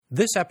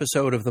This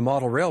episode of the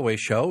Model Railway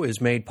Show is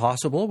made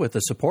possible with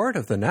the support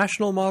of the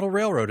National Model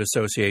Railroad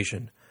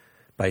Association.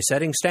 By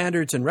setting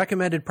standards and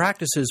recommended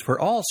practices for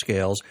all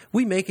scales,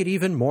 we make it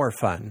even more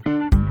fun.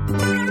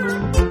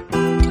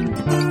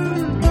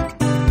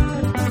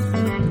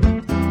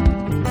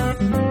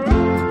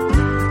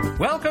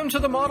 Welcome to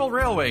the Model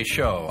Railway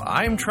Show.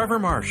 I'm Trevor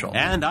Marshall.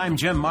 And I'm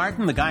Jim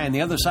Martin, the guy on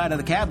the other side of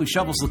the cab who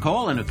shovels the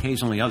coal and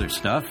occasionally other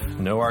stuff.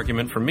 No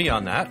argument from me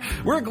on that.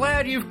 We're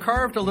glad you've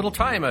carved a little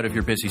time out of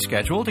your busy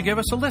schedule to give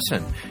us a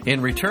listen.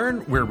 In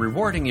return, we're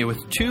rewarding you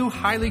with two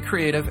highly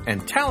creative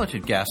and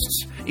talented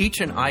guests,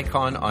 each an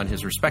icon on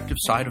his respective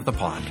side of the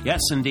pond.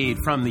 Yes, indeed.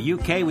 From the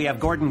UK, we have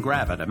Gordon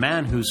Gravitt, a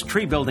man whose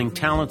tree-building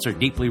talents are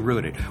deeply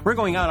rooted. We're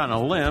going out on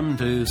a limb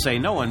to say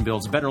no one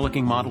builds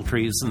better-looking model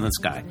trees than this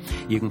guy.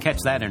 You can catch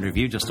that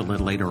interview just a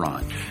little later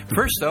on.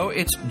 First, though,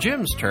 it's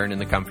Jim's turn in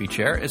the comfy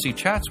chair as he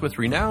chats with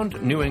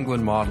renowned New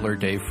England modeler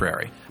Dave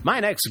Frary. My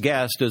next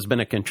guest has been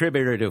a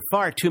contributor to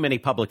far too many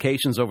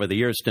publications over the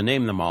years to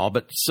name them all,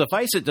 but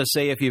suffice it to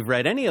say, if you've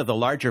read any of the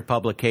larger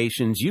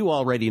publications, you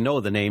already know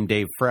the name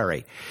Dave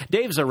Frary.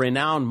 Dave's a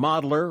renowned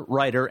modeler,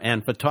 writer,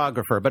 and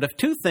photographer, but if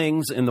two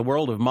things in the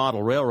world of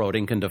model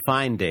railroading can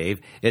define Dave,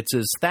 it's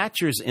his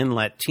Thatcher's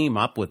Inlet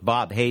team-up with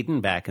Bob Hayden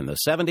back in the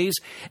 70s,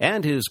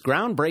 and his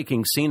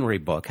groundbreaking scenery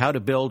book, How to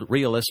Build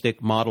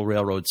Realistic Model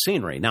Railroad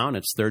Scenery, now in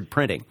its third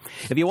printing.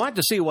 If you want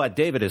to see what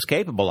David is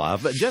capable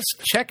of,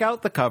 just check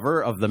out the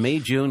cover of the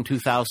May-June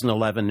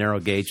 2011 Narrow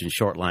Gauge and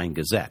Short Line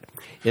Gazette.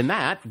 In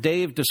that,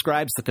 Dave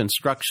describes the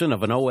construction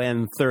of an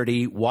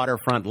ON-30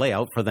 waterfront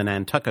layout for the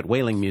Nantucket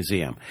Whaling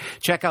Museum.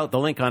 Check out the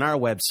link on our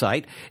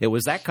website. It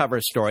was that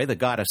cover story that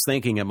got us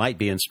thinking it might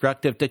be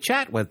instructive to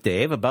chat with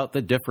Dave about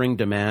the differing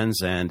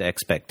demands and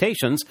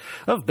expectations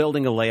of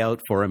building a layout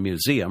for a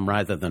museum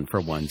rather than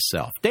for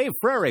oneself. Dave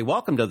Frary,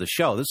 welcome to the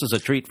show. This is a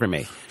treat for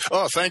me.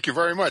 Oh, thank you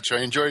very much. I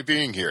enjoy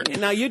being here.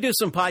 Now, you do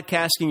some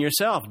podcasting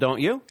yourself,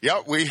 don't you?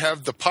 Yeah, we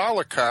have the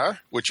Parlor Car,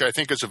 which I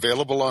think is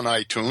available on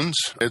iTunes.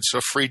 It's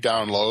a free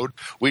download.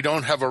 We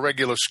don't have a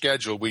regular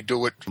schedule. We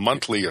do it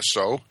monthly or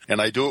so.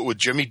 And I do it with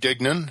Jimmy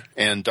Dignan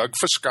and Doug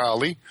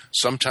Fiscali,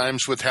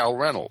 sometimes with Hal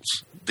Reynolds.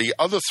 The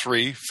other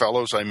three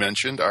fellows I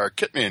mentioned are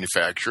kit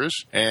manufacturers,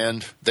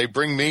 and they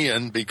bring me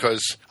in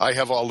because I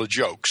have all the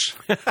jokes.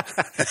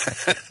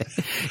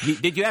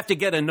 Did you have to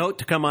get a note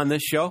to come on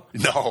this show?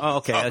 No. Oh,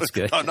 okay, that's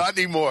good. No, not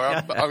anymore.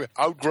 I've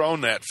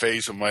outgrown that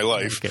phase of my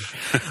life.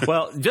 Okay.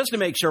 Well, just to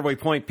make sure we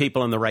point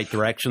people in the right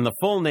direction, the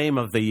full name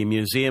of the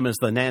museum is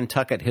the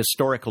Nantucket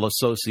Historical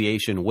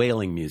Association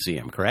Whaling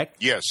Museum, correct?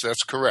 Yes,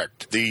 that's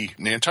correct. The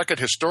Nantucket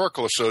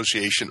Historical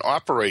Association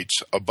operates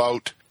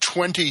about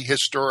 20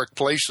 historic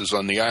places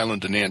on the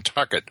island of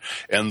Nantucket,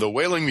 and the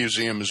Whaling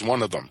Museum is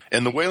one of them.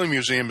 And the Whaling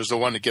Museum is the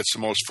one that gets the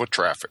most foot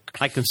traffic.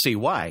 I can see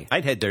why.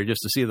 I'd head there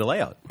just to see the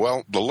layout.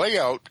 Well, the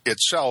layout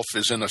itself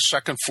is in a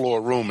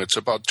second-floor room. It's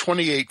about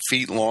 28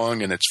 feet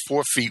long, and it's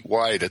 4 feet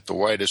wide at the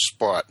widest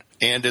spot.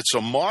 And it's a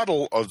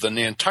model of the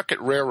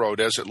Nantucket Railroad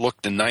as it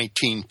looked in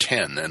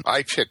 1910. And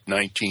I picked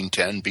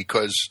 1910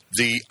 because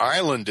the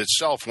island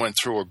itself went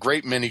through a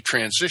great many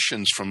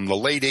transitions from the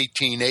late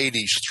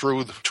 1880s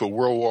through to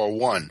World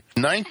War I.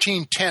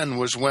 1910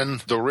 was when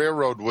the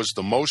railroad was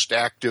the most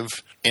active,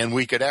 and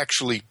we could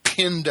actually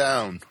pin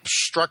down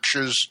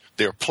structures,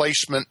 their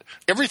placement.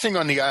 Everything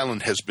on the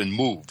island has been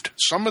moved.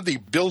 Some of the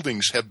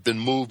buildings have been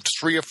moved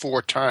 3 or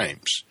 4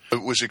 times.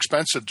 It was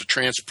expensive to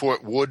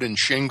transport wood and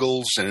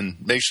shingles and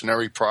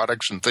masonry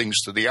products and things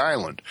to the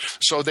island.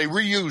 So they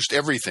reused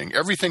everything.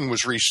 Everything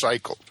was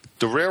recycled.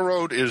 The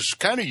railroad is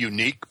kind of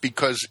unique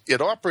because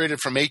it operated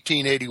from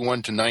 1881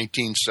 to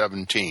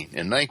 1917.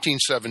 In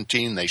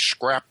 1917, they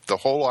scrapped the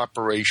whole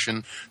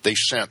operation. They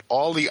sent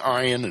all the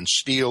iron and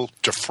steel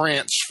to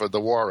France for the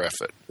war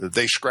effort.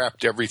 They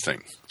scrapped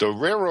everything. The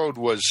railroad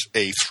was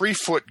a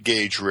 3-foot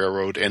gauge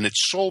railroad, and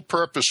its sole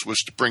purpose was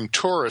to bring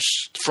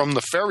tourists from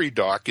the ferry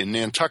dock in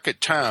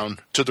Nantucket town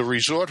to the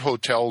resort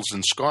hotels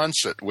in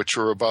Sconset, which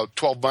are about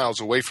 12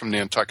 miles away from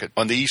Nantucket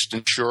on the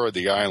eastern shore of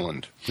the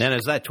island. And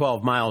is that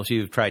 12 miles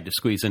you've tried to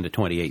squeeze into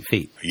 28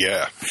 feet?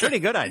 Yeah. Pretty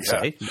good, I'd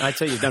say. I'd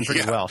say you've done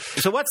pretty well.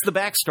 So what's the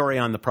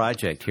backstory on the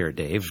project here,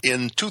 Dave?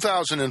 In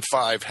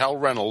 2005, Hal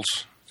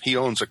Reynolds, he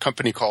owns a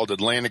company called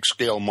Atlantic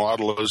Scale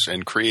Modelers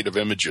and Creative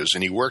Images,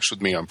 and he works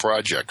with me on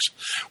projects.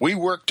 We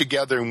worked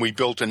together and we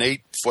built an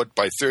 8-foot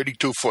by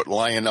 32-foot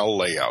Lionel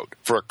layout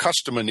for a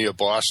customer near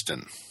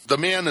Boston. The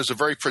man is a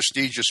very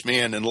prestigious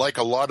man, and like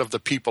a lot of the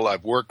people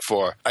I've worked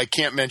for, I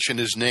can't mention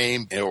his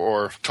name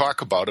or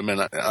talk about him,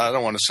 and I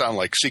don't want to sound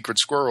like Secret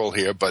Squirrel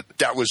here, but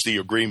that was the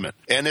agreement.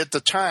 And at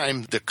the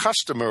time, the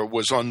customer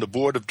was on the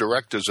board of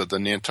directors of the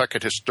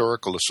Nantucket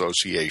Historical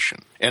Association.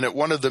 And at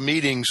one of the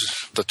meetings,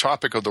 the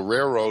topic of the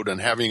railroad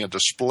and having a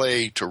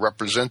display to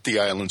represent the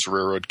island's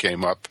railroad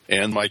came up,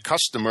 and my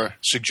customer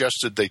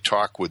suggested they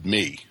talk with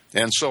me.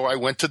 And so I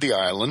went to the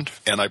island,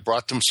 and I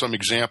brought them some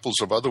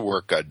examples of other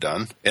work I'd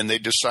done, and they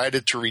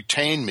decided to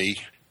retain me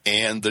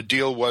And the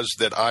deal was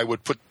that I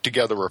would put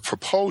together a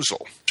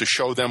proposal to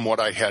show them what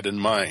I had in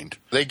mind.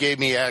 They gave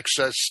me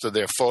access to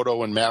their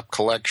photo and map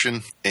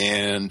collection,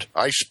 and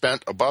I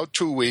spent about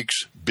 2 weeks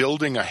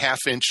building a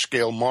half-inch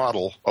scale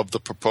model of the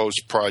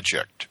proposed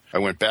project. I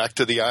went back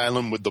to the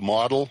island with the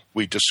model.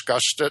 We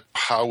discussed it,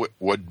 how it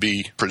would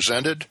be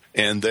presented,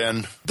 and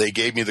then they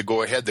gave me the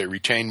go-ahead. They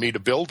retained me to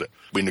build it.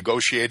 We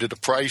negotiated a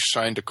price,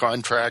 signed a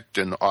contract,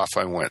 and off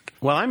I went.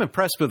 Well, I'm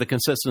impressed with the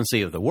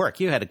consistency of the work.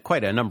 You had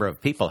quite a number of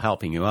people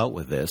helping you out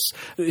with this.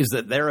 Is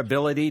it their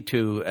ability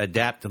to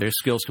adapt their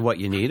skills to what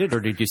you needed, or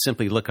did you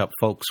simply look up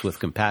folks with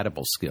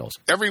compatible skills?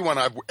 Everyone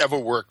I've ever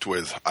worked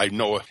with, I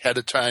know ahead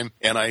of time,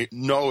 and I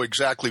know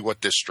exactly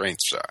what their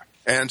strengths are.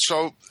 And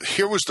so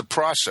here was the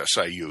process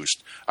I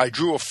used. I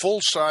drew a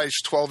full-size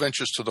 12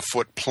 inches to the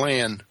foot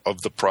plan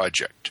of the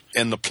project.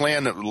 And the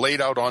plan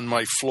laid out on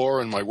my floor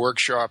in my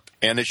workshop,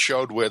 and it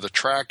showed where the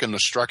track and the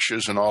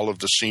structures and all of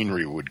the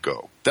scenery would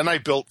go. Then I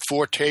built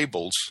 4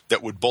 tables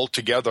that would bolt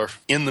together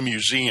in the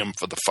museum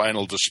for the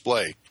final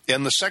display.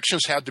 And the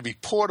sections had to be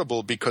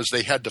portable because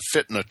they had to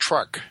fit in a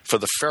truck for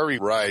the ferry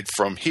ride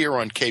from here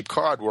on Cape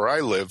Cod, where I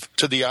live,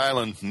 to the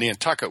island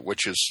Nantucket,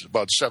 which is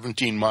about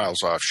 17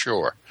 miles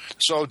offshore.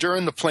 So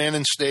during the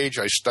planning stage,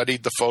 I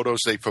studied the photos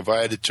they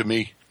provided to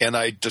me, and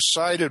I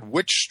decided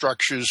which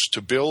structures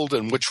to build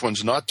and which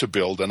ones not to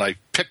build. And I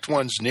picked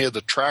ones near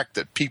the track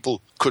that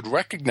people could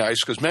recognize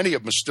because many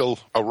of them are still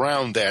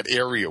around that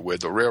area where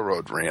the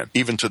railroad ran,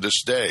 even to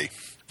this day.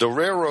 The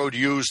railroad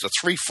used a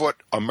 3-foot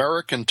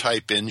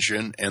American-type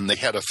engine, and they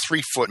had a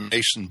 3-foot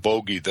Mason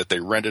bogie that they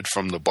rented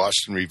from the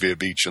Boston Revere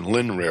Beach and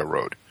Lynn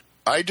Railroad.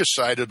 I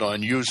decided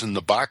on using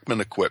the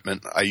Bachmann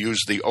equipment. I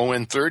used the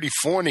ON30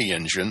 Forney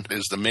engine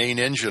as the main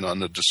engine on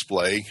the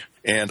display,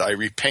 and I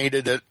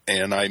repainted it,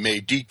 and I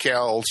made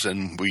decals,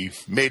 and we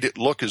made it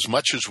look as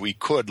much as we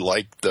could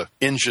like the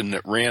engine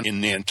that ran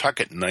in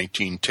Nantucket in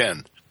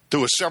 1910. There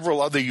were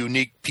several other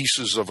unique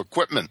pieces of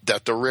equipment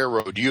that the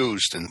railroad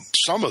used, and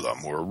some of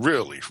them were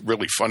really,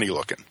 really funny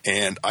looking.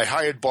 And I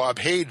hired Bob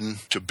Hayden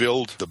to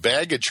build the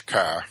baggage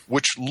car,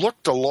 which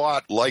looked a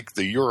lot like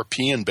the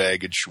European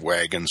baggage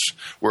wagons,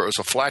 where it was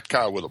a flat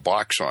car with a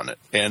box on it.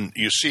 And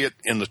you see it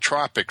in the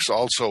tropics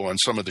also on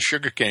some of the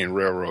sugarcane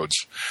railroads,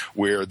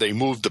 where they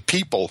moved the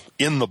people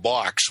in the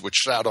box,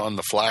 which sat on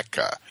the flat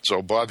car.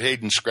 So Bob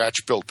Hayden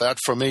scratch-built that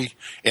for me.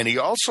 And he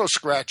also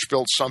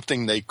scratch-built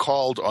something they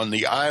called on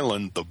the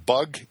island the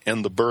Bug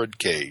and the Bird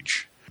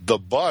Cage. The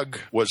Bug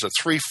was a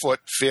 3-foot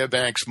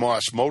Fairbanks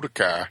Moss motor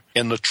car,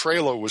 and the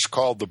trailer was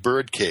called the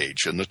Bird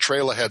Cage. And the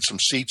trailer had some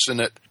seats in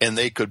it, and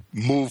they could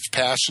move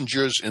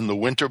passengers in the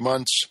winter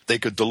months. They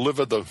could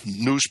deliver the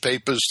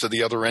newspapers to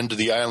the other end of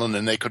the island,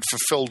 and they could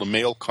fulfill the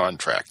mail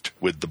contract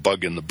with the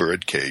Bug and the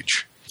Bird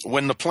Cage.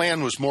 When the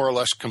plan was more or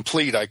less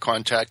complete, I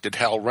contacted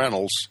Hal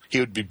Reynolds. He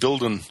would be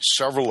building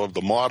several of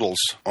the models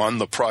on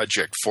the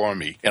project for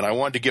me, and I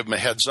wanted to give him a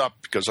heads up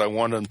because I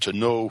wanted him to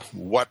know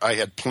what I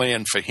had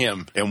planned for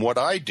him. And what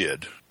I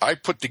did, I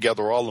put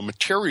together all the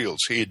materials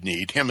he'd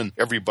need, him and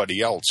everybody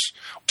else,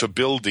 to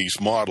build these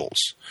models.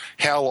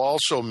 Hal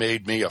also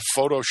made me a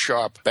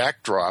Photoshop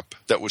backdrop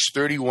that was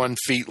 31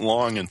 feet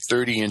long and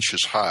 30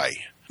 inches high.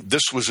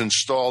 This was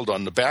installed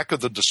on the back of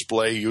the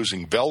display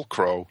using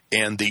Velcro,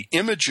 and the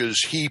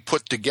images he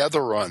put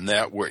together on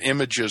that were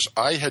images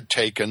I had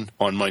taken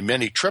on my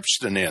many trips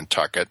to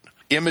Nantucket,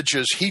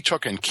 images he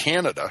took in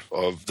Canada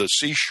of the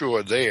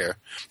seashore there,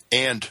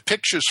 and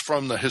pictures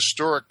from the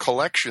historic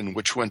collection,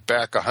 which went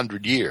back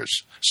 100 years.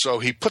 So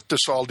he put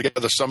this all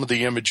together, some of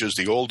the images,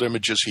 the old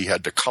images he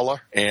had to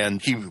color,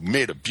 and he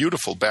made a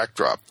beautiful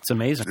backdrop. It's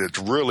amazing. It's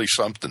really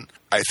something.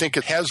 I think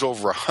it has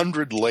over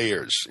 100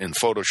 layers in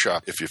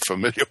Photoshop, if you're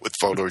familiar with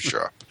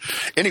Photoshop.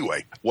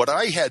 Anyway, what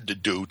I had to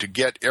do to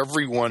get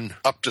everyone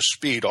up to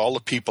speed, all the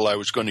people I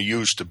was going to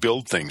use to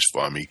build things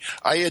for me,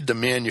 I had to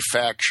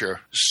manufacture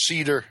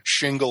cedar,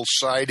 shingle,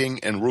 siding,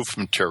 and roof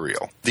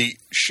material. The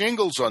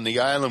shingles on the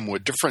island were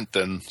different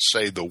than,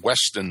 say, the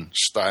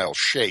Weston-style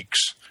shakes.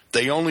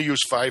 They only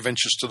used 5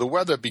 inches to the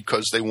weather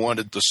because they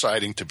wanted the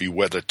siding to be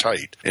weather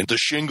tight. And the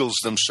shingles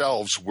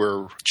themselves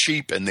were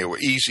cheap and they were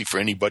easy for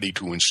anybody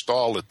to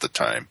install at the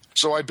time.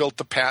 So I built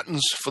the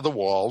patterns for the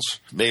walls,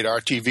 made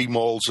RTV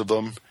molds of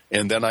them,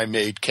 and then I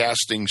made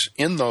castings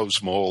in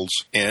those molds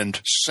and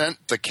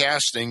sent the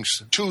castings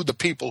to the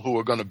people who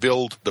were going to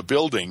build the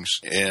buildings.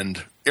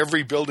 And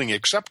every building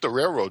except the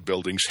railroad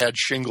buildings had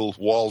shingle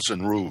walls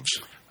and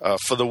roofs.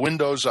 For the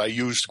windows, I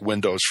used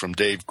windows from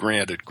Dave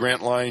Grant at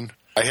Grantline.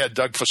 I had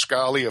Doug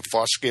Foscali of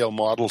Foscale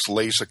Models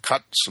laser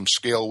cut some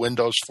scale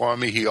windows for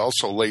me. He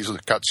also laser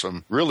cut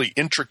some really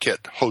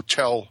intricate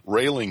hotel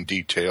railing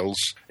details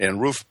and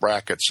roof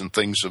brackets and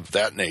things of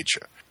that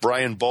nature.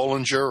 Brian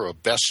Bollinger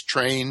of Best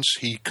Trains,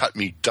 he cut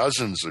me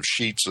dozens of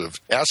sheets of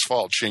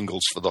asphalt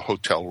shingles for the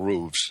hotel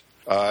roofs.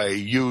 I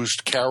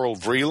used Carol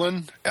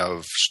Vreeland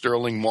of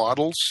Sterling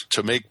Models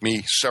to make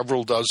me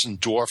several dozen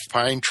dwarf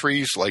pine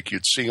trees like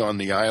you'd see on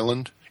the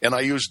island. And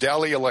I used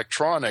Dally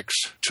Electronics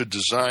to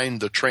design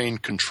the train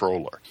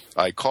controller.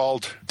 I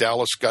called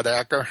Dallas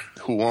Gudacker,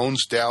 who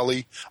owns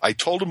Dally. I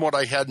told him what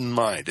I had in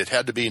mind. It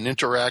had to be an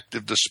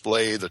interactive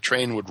display. The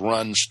train would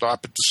run,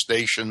 stop at the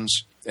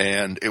stations.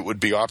 and it would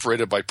be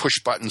operated by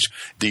push buttons.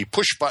 The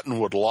push button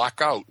would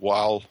lock out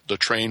while the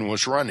train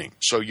was running,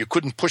 so you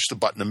couldn't push the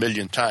button a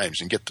million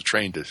times and get the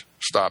train to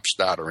stop,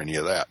 start, or any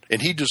of that.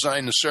 And he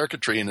designed the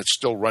circuitry, and it's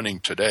still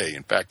running today.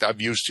 In fact, I've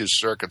used his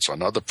circuits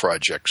on other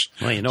projects.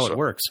 Well, it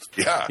works.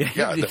 Yeah,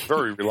 they're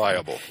very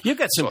reliable. You've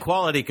got some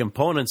quality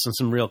components and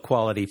some real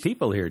quality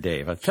people here,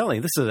 Dave. I'm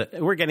telling you,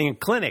 we're getting a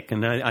clinic,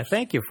 and I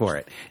thank you for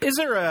it. Is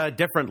there a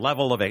different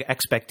level of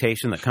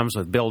expectation that comes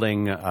with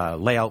building a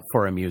layout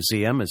for a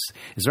museum? Is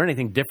there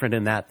anything different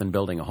in that than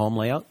building a home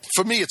layout?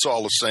 For me, it's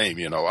all the same.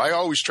 I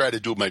always try to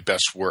do my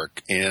best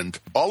work, and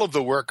all of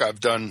the work I've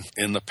done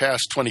in the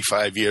past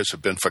 25 years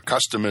have been for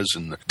customers,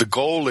 and the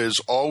goal is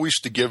always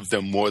to give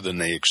them more than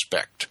they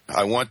expect.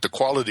 I want the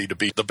quality to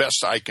be the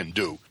best I can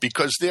do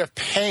because they're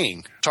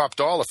paying top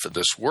dollar for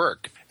this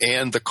work.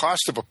 And the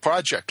cost of a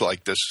project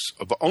like this,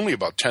 only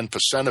about 10%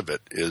 of it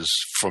is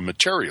for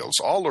materials.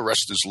 All the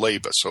rest is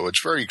labor, so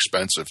it's very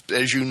expensive.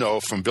 As you know,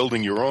 from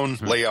building your own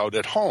layout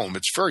at home,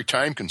 it's very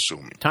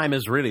time-consuming. Time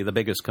is really the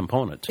biggest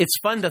component. It's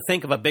fun to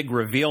think of a big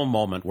reveal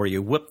moment where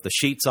you whip the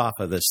sheets off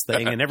of this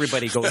thing and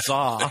everybody goes,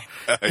 "Aw."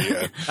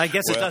 Yeah. I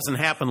guess it doesn't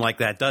happen like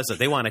that, does it?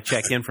 They want to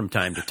check in from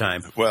time to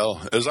time.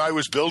 Well, as I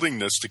was building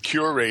this, the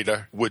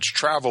curator would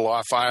travel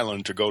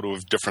off-island to go to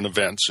different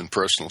events and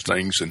personal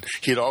things, and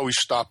he'd always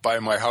stop by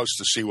my house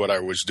to see what I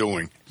was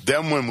doing.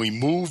 Then when we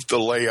moved the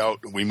layout,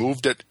 we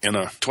moved it in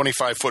a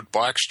 25-foot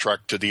box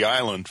truck to the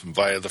island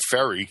via the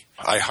ferry.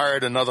 I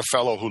hired another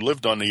fellow who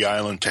lived on the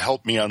island to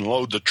help me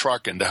unload the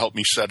truck and to help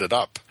me set it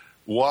up.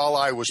 While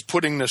I was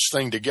putting this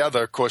thing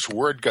together, of course,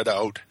 word got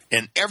out,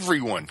 and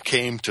everyone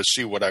came to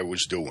see what I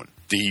was doing.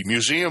 The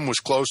museum was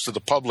closed to the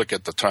public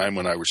at the time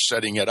when I was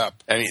setting it up.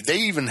 I mean, they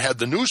even had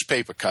the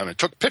newspaper come and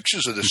took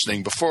pictures of this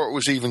thing before it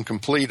was even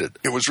completed.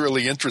 It was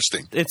really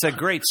interesting. It's a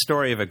great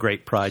story of a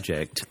great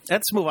project.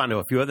 Let's move on to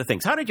a few other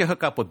things. How did you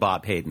hook up with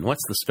Bob Hayden?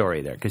 What's the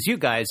story there? Because you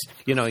guys,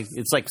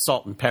 it's like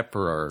salt and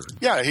pepper or...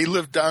 Yeah, he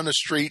lived down the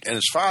street, and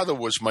his father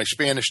was my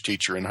Spanish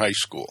teacher in high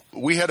school.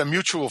 We had a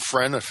mutual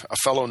friend, a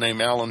fellow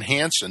named Alan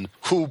Hansen,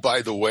 who,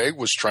 by the way,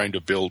 was trying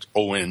to build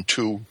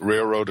ON2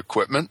 railroad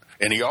equipment,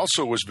 and he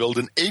also was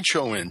building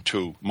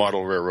HON2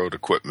 model railroad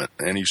equipment,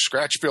 and he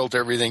scratch-built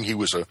everything. He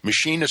was a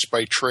machinist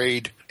by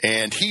trade,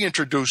 and he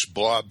introduced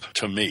Bob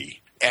to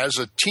me. As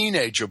a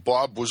teenager,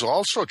 Bob was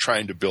also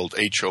trying to build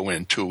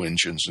HON2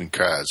 engines in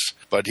cars,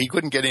 but he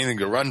couldn't get anything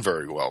to run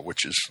very well,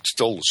 which is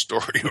still the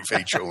story of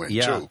HON2.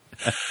 Yeah.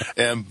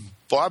 And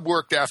Bob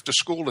worked after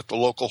school at the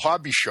local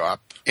hobby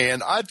shop,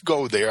 and I'd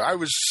go there.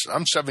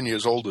 I'm 7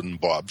 years older than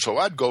Bob, so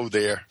I'd go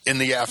there in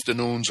the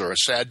afternoons or a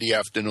Saturday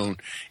afternoon,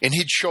 and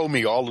he'd show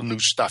me all the new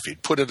stuff.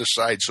 He'd put it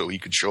aside so he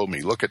could show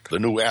me, look at the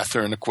new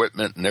Athearn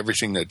equipment and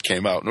everything that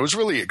came out. And it was a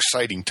really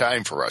exciting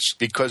time for us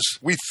because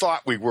we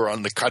thought we were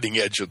on the cutting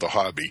edge of the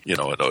hobby, in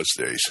those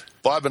days.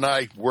 Bob and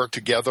I worked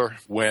together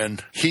when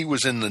he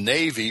was in the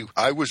Navy.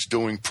 I was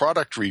doing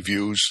product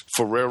reviews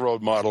for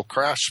Railroad Model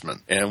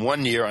Craftsman. And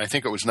one year, I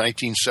think it was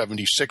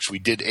 1976, we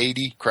did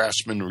 80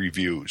 Craftsman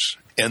reviews.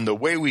 And the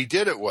way we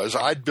did it was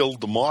I'd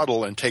build the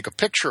model and take a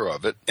picture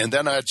of it, and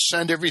then I'd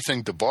send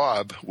everything to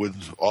Bob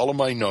with all of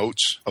my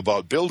notes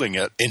about building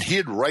it, and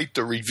he'd write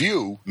the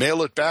review,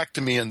 mail it back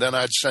to me, and then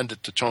I'd send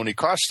it to Tony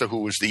Costa, who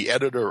was the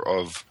editor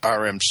of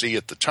RMC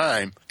at the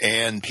time,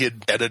 and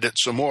he'd edit it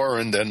some more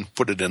and then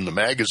put it in the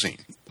magazine.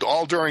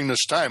 All during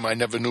this time, I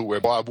never knew where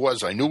Bob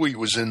was. I knew he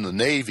was in the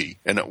Navy,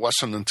 and it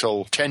wasn't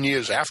until 10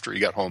 years after he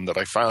got home that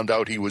I found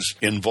out he was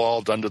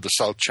involved under the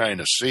South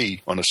China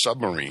Sea on a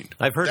submarine.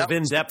 I've heard of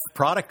in-depth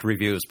product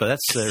reviews, but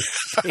that's...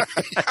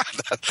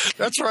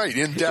 That's right,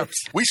 in-depth.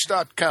 We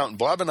stopped counting.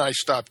 Bob and I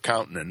stopped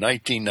counting in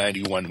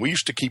 1991. We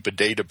used to keep a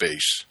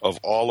database of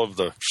all of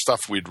the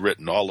stuff we'd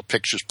written, all the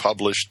pictures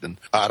published and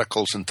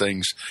articles and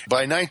things.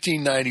 By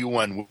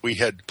 1991, we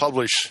had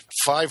published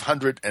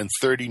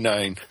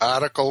 539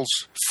 articles,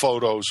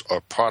 photos,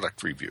 or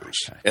product reviews.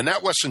 Okay. And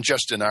that wasn't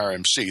just in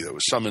RMC. There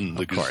was some in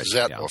the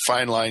Gazette or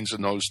Fine Lines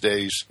in those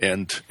days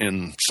and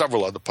in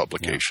several other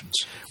publications.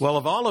 Yeah. Well,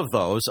 of all of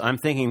those, I'm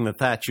thinking the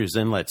Thatcher's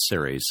Inlet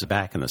series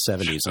back in the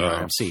 70s in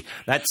RMC.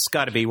 That's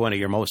got to be one of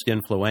your most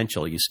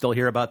influential. You still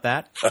hear about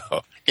that?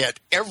 At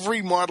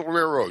every model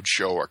railroad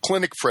show or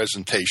clinic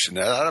presentation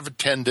that I've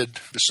attended,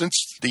 since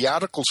the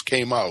articles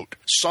came out,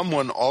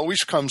 someone always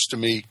comes to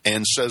me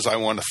and says, I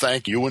want to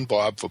thank you and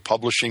Bob for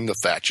publishing the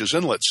Thatcher's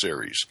Inlet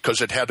series,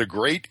 because it had a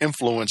great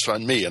influence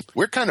on me. And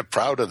we're kind of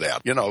proud of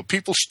that.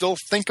 People still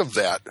think of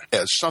that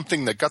as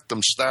something that got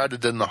them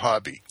started in the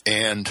hobby.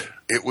 And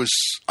it was,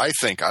 I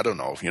think, I don't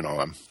know,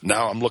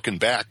 I'm looking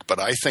back, but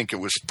I think it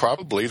was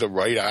probably the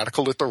right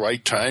article at the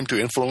right time to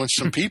influence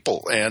some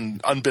people.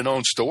 And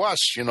unbeknownst to us,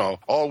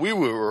 all we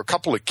were a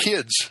couple of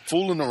kids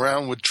fooling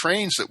around with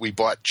trains that we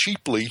bought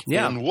cheaply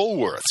in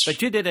Woolworths.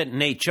 But you did it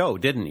in HO,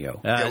 didn't you?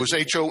 It was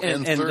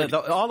HON30. And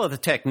all of the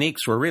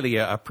techniques were really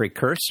a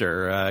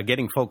precursor,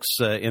 getting folks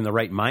in the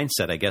right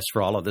mindset, I guess,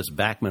 for all of this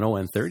Bachmann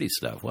ON30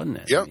 stuff, wasn't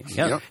it?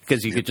 Yeah.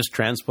 Because you could just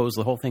transpose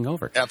the whole thing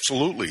over.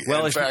 Absolutely.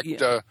 Well, in fact,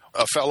 a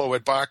fellow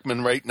at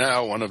Bachmann right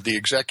now, one of the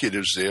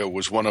executives there,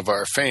 was one of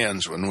our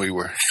fans when we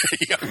were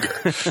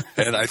younger,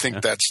 and I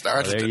think that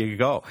started There you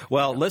go.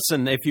 Well,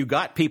 listen, if you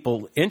got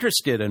people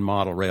interested in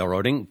model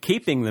railroading,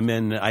 keeping them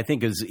in, I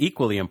think, is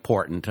equally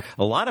important.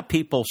 A lot of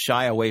people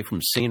shy away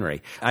from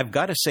scenery. I've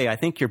got to say, I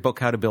think your book,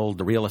 How to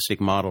Build a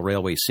Realistic Model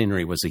Railway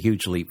Scenery, was a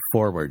huge leap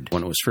forward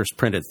when it was first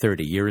printed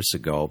 30 years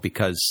ago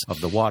because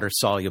of the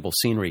water-soluble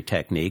scenery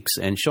techniques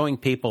and showing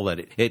people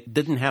that it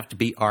didn't have to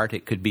be art,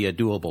 it could be a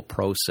doable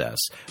process.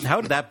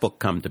 How did that book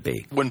come to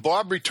be? When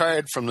Bob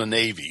retired from the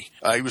Navy,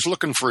 he was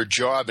looking for a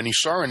job, and he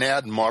saw an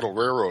ad in Model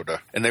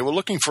Railroader, and they were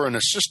looking for an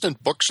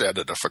assistant books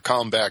editor for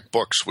Kalmbach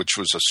Books, which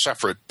was a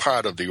separate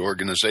part of the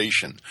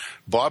organization.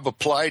 Bob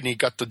applied, and he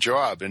got the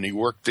job, and he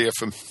worked there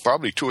for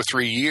probably 2 or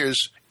 3 years.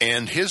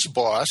 And his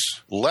boss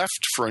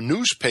left for a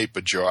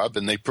newspaper job,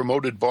 and they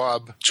promoted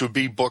Bob to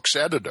be books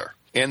editor.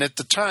 And at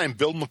the time,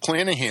 Bill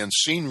McClanahan's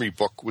scenery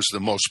book was the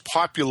most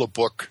popular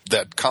book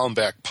that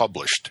Kalmbach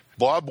published.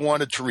 Bob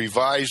wanted to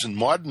revise and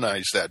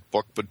modernize that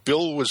book, but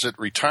Bill was at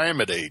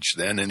retirement age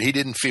then, and he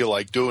didn't feel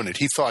like doing it.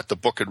 He thought the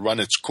book had run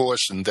its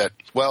course and that,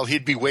 well,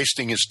 he'd be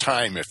wasting his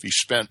time if he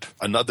spent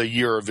another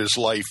year of his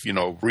life,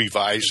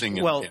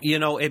 revising. Well,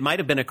 it might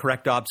have been a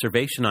correct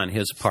observation on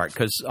his part,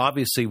 because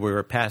obviously we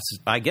were past,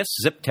 I guess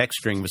zip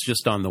texturing was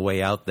just on the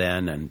way out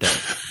then, and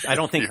I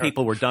don't think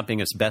people were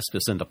dumping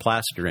asbestos into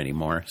plaster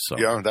anymore. So.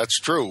 Yeah, that's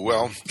true.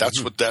 Well,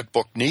 that's what that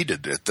book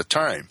needed at the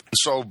time.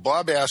 So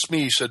Bob asked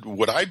me, he said,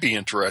 would I be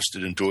interested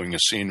in doing a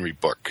scenery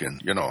book?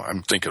 And,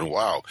 I'm thinking,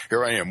 wow,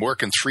 here I am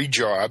working 3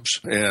 jobs.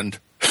 And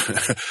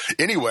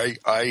anyway,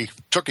 I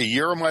took a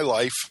year of my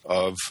life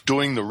of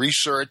doing the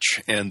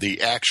research and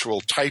the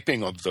actual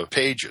typing of the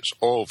pages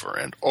over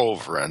and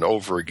over and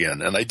over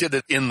again. And I did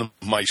it in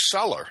my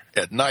cellar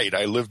at night.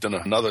 I lived in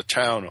another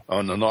town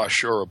on the North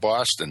Shore of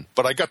Boston,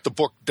 but I got the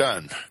book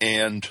done.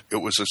 And it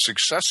was a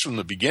success from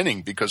the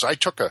beginning because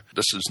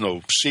this is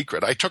no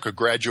secret, I took a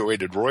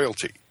graduated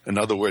royalty. In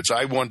other words,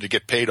 I wanted to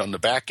get paid on the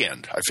back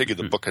end. I figured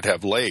the book could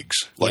have legs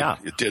like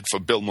it did for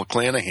Bill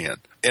McClanahan.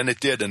 And it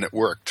did, and it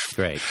worked.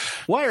 Great.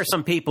 Why are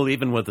some people,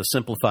 even with the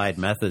simplified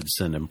methods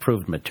and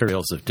improved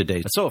materials of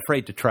today, so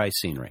afraid to try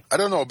scenery? I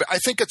don't know, but I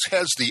think it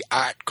has the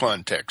art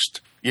context.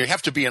 You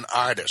have to be an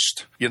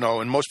artist,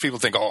 and most people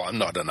think, I'm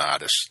not an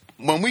artist.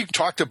 When we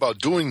talked about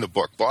doing the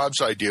book, Bob's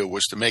idea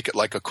was to make it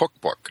like a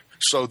cookbook,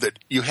 so that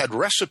you had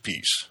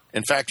recipes.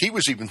 In fact, he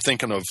was even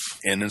thinking of,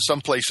 and in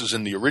some places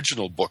in the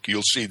original book,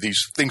 you'll see these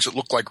things that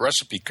look like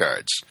recipe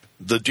cards.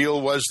 The deal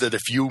was that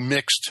if you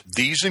mixed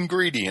these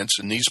ingredients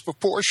in these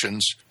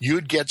proportions,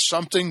 you'd get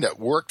something that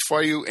worked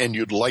for you and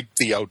you'd like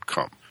the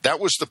outcome. That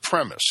was the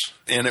premise,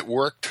 and it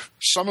worked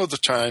some of the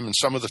time, and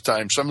some of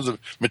the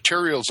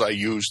materials I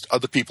used,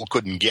 other people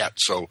couldn't get.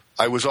 So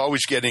I was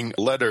always getting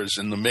letters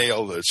in the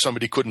mail that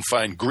somebody couldn't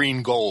find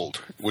green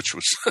gold, which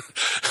was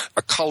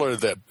a color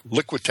that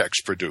Liquitex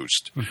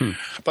produced. Mm-hmm.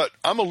 But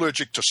I'm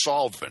allergic to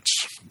solvents.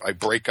 I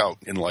break out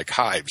in like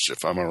hives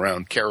if I'm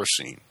around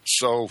kerosene.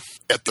 So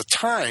at the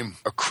time,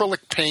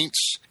 acrylic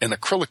paints and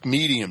acrylic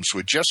mediums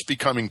were just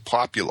becoming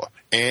popular.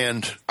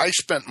 And I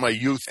spent my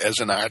youth as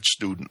an art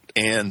student,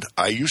 and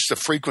I used to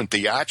frequent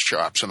the art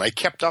shops, and I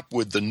kept up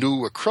with the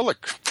new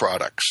acrylic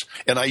products.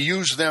 And I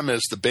used them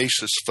as the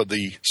basis for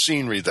the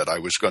scenery that I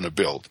was going to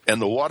build.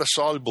 And the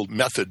water-soluble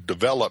method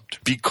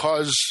developed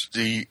because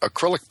the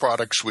acrylic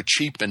products were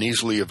cheap and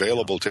easily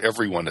available to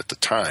everyone at the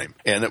time.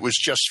 And it was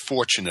just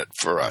fortunate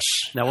for us.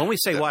 Now, when we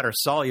say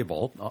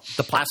water-soluble,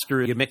 the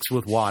plaster you mix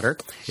with water.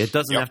 It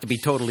doesn't have to be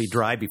totally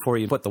dry before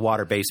you put the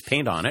water-based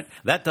paint on it.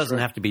 That doesn't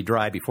have to be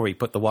dry before you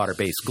put the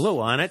water-based glue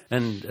on it.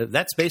 And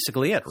that's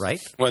basically it, right?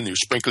 When you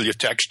sprinkle your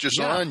textures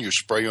on, you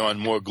spray on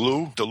more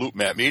glue. Dilute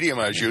matte medium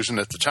I was using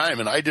at the time,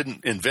 and I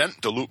didn't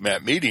invent dilute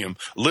matte medium.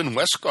 Lynn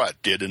Westcott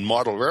did in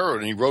Model Railroad,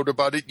 and he wrote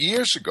about it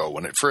years ago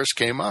when it first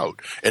came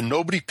out, and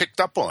nobody picked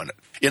up on it.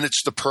 And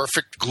it's the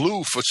perfect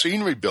glue for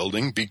scenery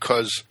building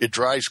because it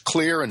dries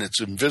clear and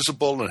it's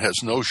invisible and has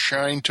no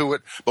shine to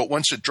it. But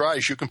once it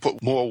dries, you can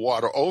put more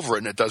water over it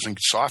and it doesn't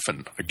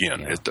soften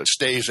again. Yeah. It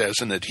stays as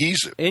an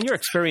adhesive. In your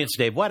experience,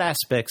 Dave, what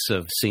aspects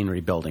of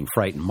scenery building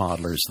frighten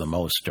modelers the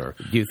most, or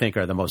do you think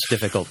are the most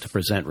difficult to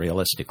present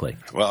realistically?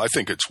 Well, I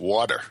think it's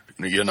water.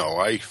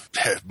 I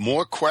have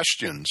more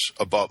questions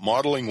about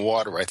modeling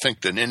water, I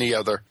think, than any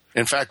other.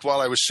 In fact,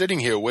 while I was sitting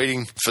here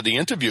waiting for the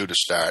interview to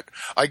start,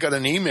 I got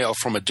an email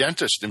from a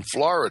dentist in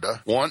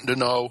Florida wanting to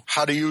know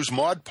how to use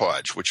Mod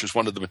Podge, which is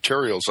one of the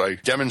materials I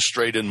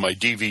demonstrate in my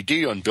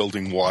DVD on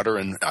building water,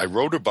 and I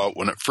wrote about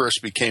when it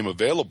first became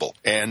available.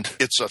 And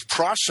it's a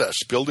process,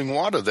 building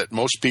water, that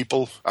most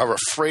people are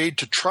afraid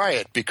to try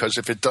it because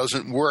if it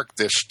doesn't work,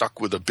 they're stuck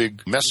with a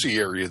big messy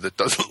area that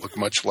doesn't look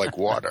much like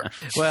water.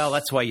 Well,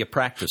 that's why you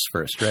practice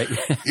first, right?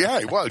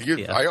 Yeah, well,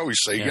 I always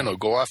say,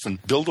 go off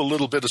and build a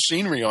little bit of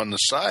scenery on the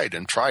side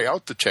and try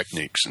out the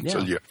techniques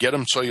until you get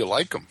them so you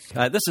like them.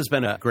 This has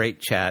been a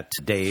great chat,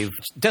 Dave.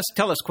 Just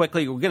tell us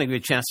quickly, we're going to give you a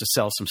chance to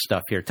sell some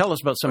stuff here. Tell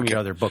us about some of your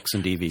other books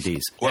and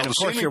DVDs. Well, and of the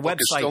course, scenery your book website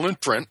is still in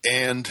print,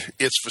 and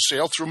it's for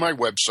sale through my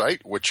website,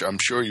 which I'm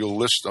sure you'll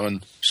list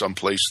on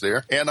someplace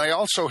there. And I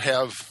also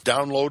have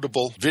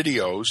downloadable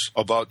videos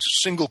about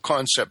single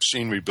concept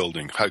scenery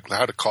building, how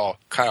to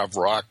carve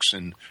rocks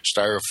and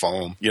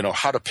styrofoam,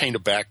 how to paint a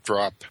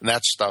backdrop and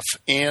that stuff.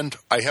 And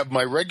I have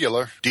my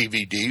regular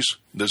DVDs.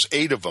 There's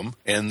 8 of them,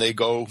 and they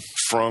go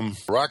from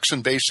rocks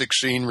and basic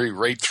scenery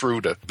right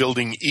through to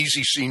building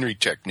easy scenery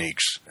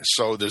techniques.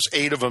 So there's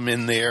 8 of them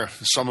in there,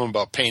 some of them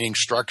about painting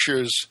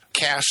structures,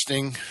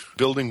 casting,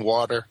 building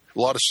water, a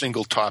lot of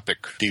single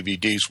topic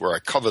DVDs where I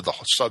cover the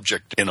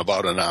subject in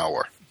about an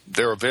hour.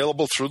 They're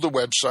available through the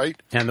website.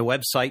 And the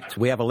website,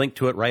 we have a link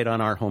to it right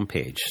on our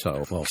homepage.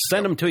 So we'll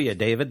send them to you,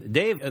 David.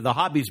 Dave, the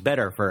hobby's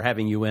better for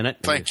having you in it.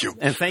 Thank you.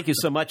 And thank you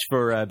so much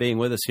for being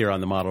with us here on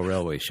the Model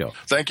Railway Show.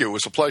 Thank you. It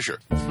was a pleasure.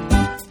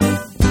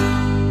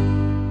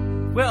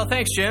 Well,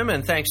 thanks, Jim,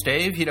 and thanks,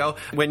 Dave.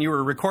 When you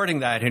were recording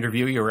that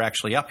interview, you were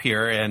actually up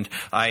here, and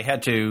I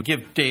had to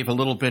give Dave a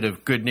little bit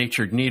of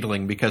good-natured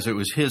needling because it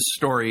was his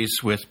stories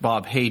with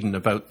Bob Hayden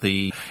about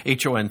the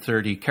HON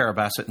 30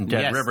 Carabasset and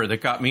Dead River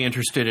that got me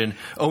interested in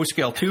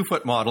O-scale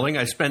 2-foot modeling.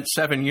 I spent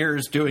 7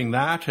 years doing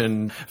that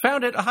and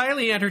found it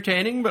highly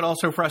entertaining, but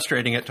also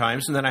frustrating at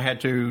times, and then I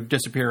had to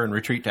disappear and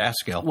retreat to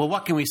S-scale. Well,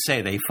 what can we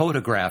say? They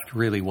photographed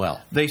really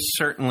well. They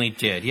certainly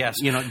did, yes.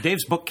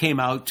 Dave's book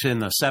came out in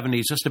the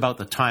 70s, just about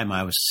the time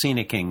I was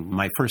scenicking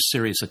my first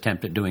serious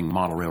attempt at doing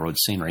model railroad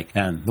scenery.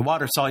 And the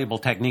water-soluble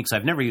techniques,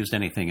 I've never used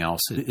anything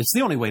else. It's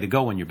the only way to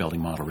go when you're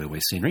building model railway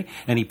scenery.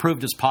 And he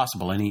proved it's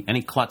possible.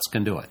 Any klutz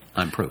can do it.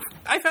 I'm proof.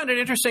 I found it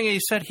interesting. He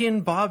said he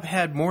and Bob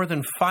had more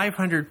than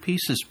 500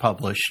 pieces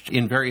published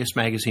in various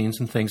magazines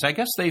and things. I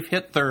guess they've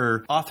hit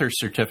their author's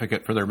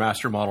certificate for their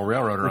master model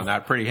railroader on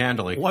that pretty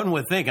handily. One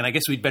would think, and I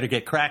guess we'd better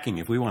get cracking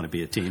if we want to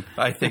be a team.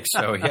 I think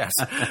so, yes.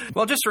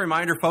 Well, just a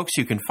reminder, folks,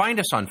 you can find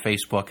us on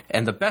Facebook,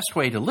 and the best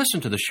way to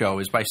listen to the show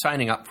is by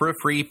signing up for a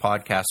free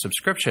podcast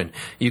subscription.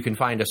 You can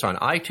find us on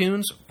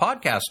iTunes,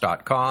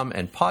 podcast.com,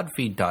 and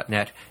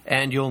podfeed.net,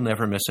 and you'll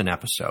never miss an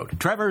episode.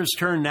 Trevor's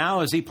turn now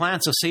as he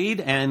plants a seed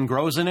and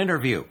grows an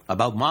interview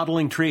about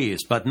modeling trees,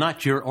 but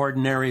not your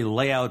ordinary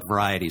layout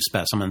variety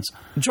specimens.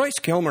 Joyce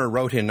Kilmer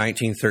wrote in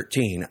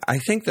 1913, "I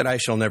think that I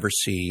shall never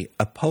see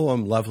a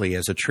poem lovely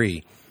as a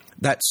tree."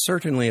 That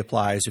certainly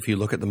applies if you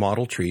look at the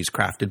model trees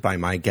crafted by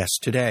my guest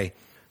today.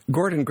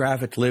 Gordon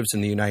Gravitt lives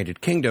in the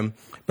United Kingdom,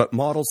 but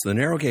models the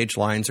narrow-gauge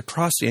lines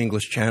across the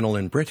English Channel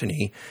in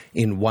Brittany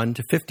in 1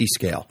 to 50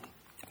 scale.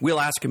 We'll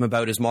ask him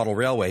about his model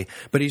railway,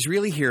 but he's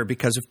really here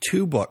because of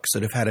 2 books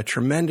that have had a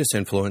tremendous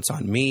influence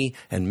on me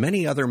and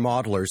many other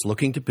modelers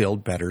looking to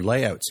build better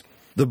layouts.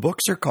 The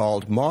books are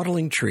called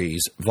Modeling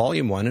Trees,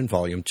 Volume 1 and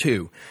Volume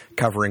 2,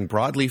 covering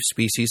broadleaf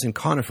species and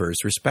conifers,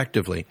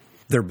 respectively.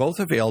 They're both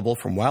available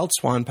from Wild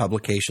Swan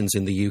Publications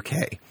in the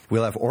UK.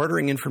 We'll have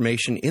ordering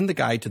information in the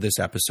guide to this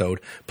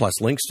episode,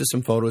 plus links to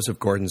some photos of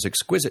Gordon's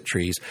exquisite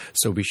trees,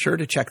 so be sure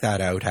to check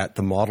that out at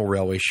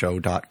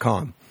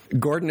themodelrailwayshow.com.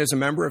 Gordon is a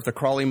member of the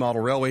Crawley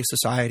Model Railway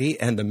Society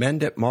and the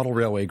Mendip Model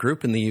Railway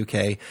Group in the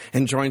UK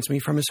and joins me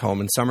from his home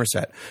in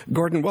Somerset.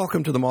 Gordon,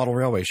 welcome to the Model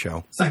Railway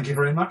Show. Thank you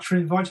very much for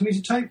inviting me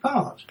to take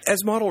part.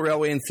 As model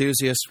railway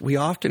enthusiasts, we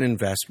often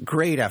invest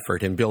great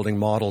effort in building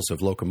models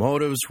of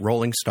locomotives,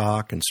 rolling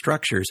stock, and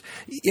structures,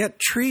 yet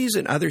trees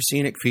and other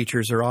scenic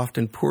features are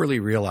often poorly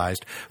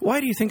realized. Why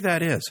do you think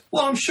that is?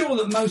 Well, I'm sure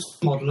that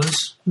most modelers,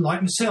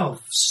 like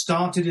myself,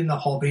 started in the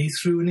hobby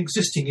through an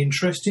existing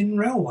interest in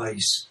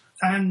railways.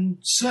 And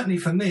certainly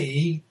for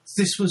me,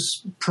 this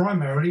was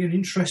primarily an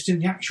interest in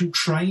the actual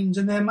trains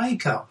and their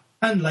makeup,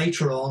 and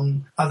later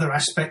on, other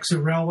aspects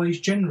of railways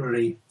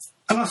generally.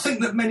 And I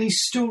think that many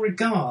still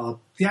regard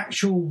the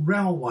actual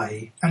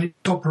railway and its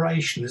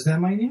operation as their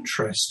main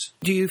interest.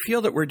 Do you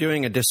feel that we're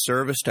doing a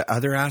disservice to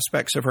other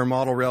aspects of our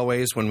model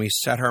railways when we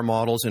set our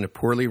models in a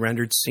poorly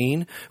rendered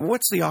scene?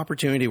 What's the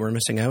opportunity we're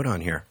missing out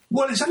on here?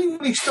 Well, it's only when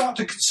we start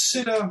to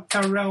consider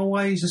our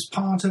railways as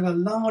part of a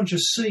larger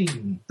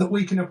scene that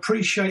we can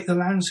appreciate the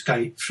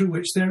landscape through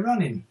which they're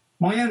running.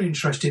 My own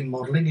interest in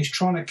modelling is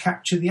trying to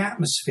capture the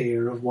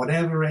atmosphere of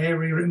whatever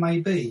area it may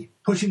be,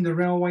 putting the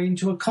railway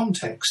into a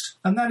context,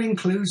 and that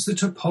includes the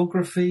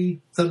topography,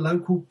 the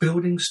local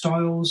building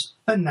styles,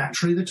 and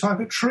naturally the type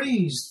of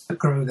trees that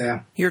grow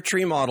there. Your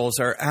tree models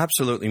are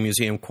absolutely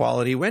museum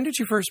quality. When did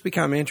you first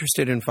become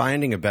interested in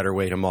finding a better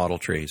way to model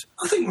trees?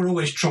 I think we're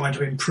always trying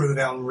to improve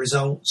our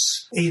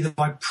results, either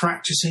by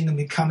practicing and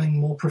becoming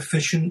more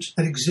proficient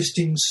at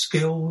existing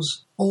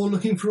skills, or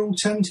looking for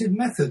alternative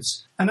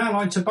methods. And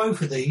allied to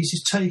both of these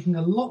is taking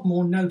a lot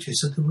more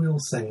notice of the real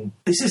thing.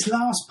 It's this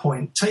last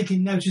point,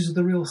 taking notice of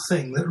the real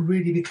thing, that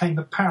really became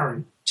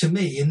apparent to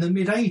me in the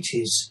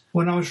mid-'80s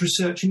when I was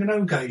researching an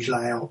O-gauge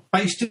layout.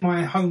 Based in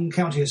my home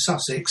county of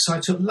Sussex, I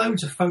took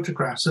loads of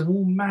photographs of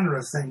all manner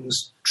of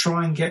things,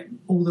 try and get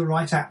all the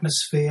right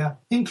atmosphere,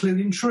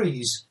 including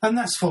trees, and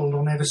that's followed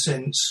on ever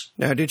since.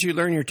 Now, did you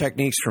learn your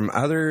techniques from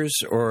others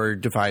or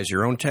devise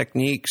your own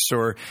techniques,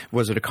 or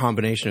was it a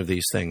combination of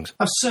these things?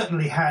 I've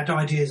certainly had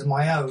ideas of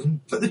my own,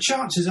 but the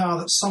chances are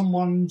that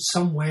someone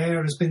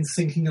somewhere has been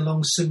thinking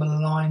along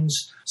similar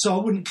lines, so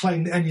I wouldn't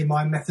claim that any of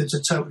my methods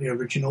are totally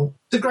original.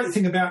 The great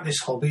thing about this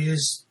hobby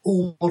is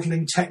all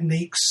modelling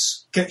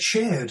techniques get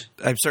shared.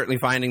 I'm certainly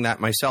finding that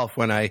myself.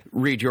 When I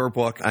read your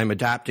book, I'm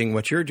adapting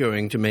what you're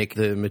doing to make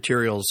the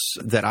materials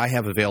that I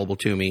have available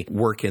to me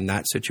work in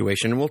that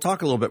situation. And we'll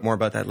talk a little bit more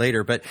about that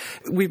later. But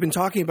we've been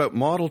talking about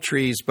model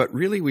trees, but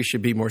really we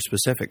should be more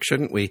specific,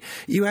 shouldn't we?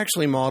 You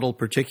actually model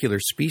particular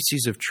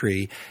species of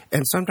tree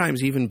and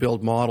sometimes even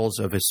build models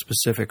of a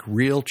specific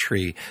real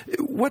tree.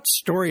 What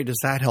story does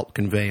that help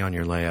convey on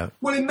your layout?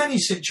 Well, in many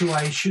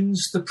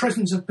situations, the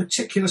presence of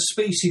particular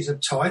species of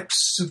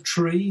types of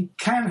tree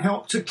can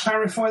help to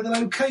clarify the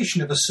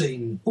location of a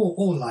scene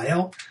or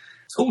layout.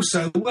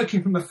 Also,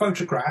 working from a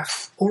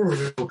photograph or a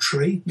real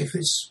tree, if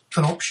it's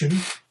an option,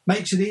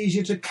 makes it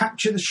easier to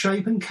capture the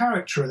shape and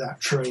character of that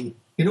tree.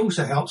 It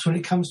also helps when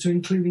it comes to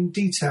including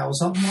details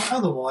that I might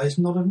otherwise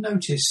not have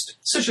noticed,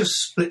 such as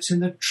splits in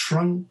the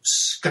trunk,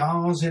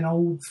 scars in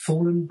old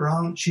fallen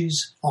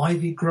branches,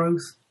 ivy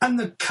growth, and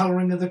the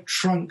colouring of the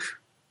trunk.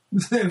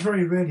 They're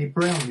very rarely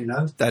brown, you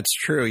know. That's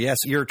true, yes.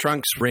 Your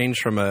trunks range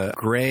from a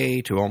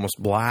grey to almost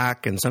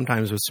black and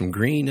sometimes with some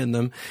green in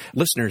them.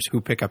 Listeners who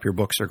pick up your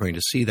books are going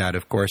to see that,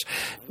 of course.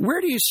 Where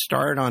do you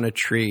start on a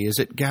tree? Is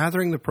it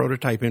gathering the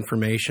prototype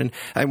information?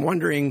 I'm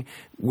wondering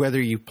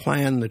whether you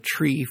plan the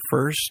tree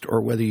first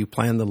or whether you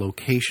plan the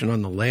location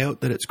on the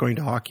layout that it's going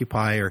to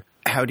occupy, or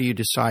how do you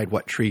decide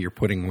what tree you're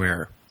putting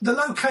where? The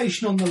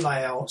location on the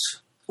layout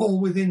or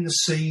within the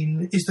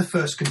scene is the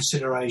first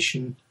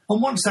consideration.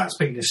 And once that's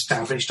been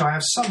established, I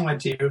have some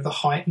idea of the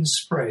height and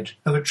spread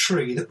of a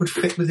tree that would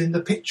fit within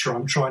the picture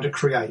I'm trying to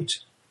create.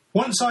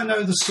 Once I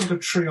know the sort of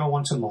tree I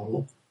want to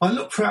model, I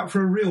look out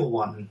for a real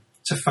one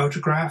to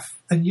photograph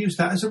and use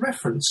that as a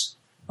reference.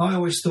 I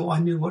always thought I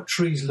knew what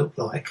trees looked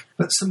like,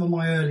 but some of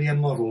my earlier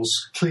models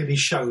clearly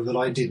show that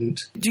I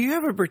didn't. Do you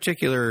have a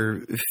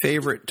particular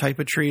favorite type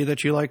of tree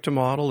that you like to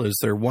model? Is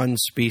there one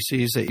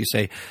species that you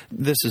say,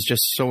 this is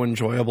just so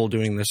enjoyable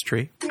doing this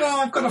tree? No,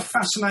 I've got a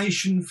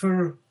fascination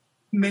for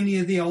many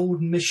of the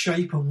old and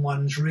misshapen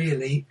ones,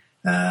 really,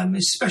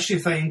 especially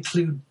if they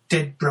include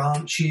dead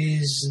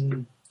branches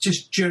and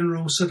just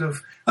general sort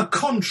of a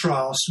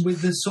contrast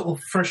with the sort of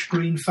fresh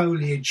green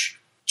foliage.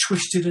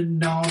 Twisted and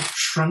gnarled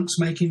trunks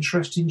make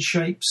interesting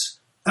shapes,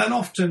 and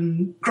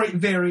often great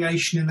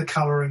variation in the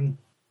colouring.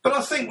 But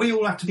I think we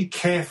all have to be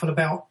careful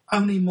about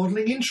only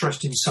modelling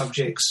interesting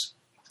subjects.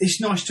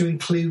 It's nice to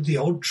include the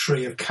odd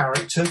tree of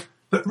character,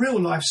 but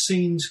real-life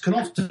scenes can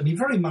often be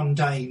very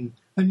mundane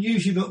and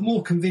usually look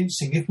more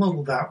convincing if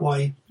modelled that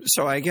way.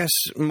 So I guess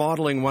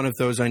modelling one of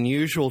those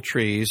unusual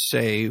trees,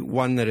 say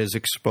one that is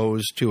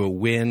exposed to a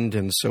wind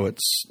and so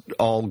it's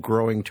all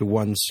growing to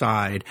one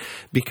side,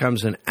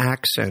 becomes an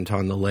accent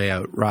on the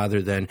layout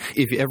rather than,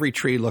 if every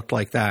tree looked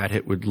like that,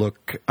 it would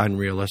look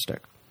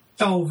unrealistic.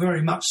 Oh,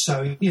 very much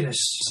so, yes.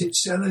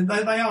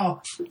 They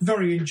are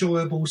very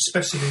enjoyable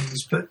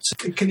specimens, but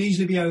it can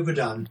easily be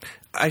overdone.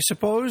 I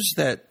suppose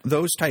that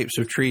those types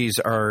of trees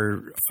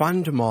are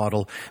fun to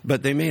model,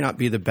 but they may not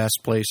be the best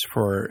place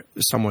for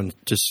someone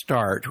to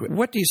start.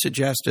 What do you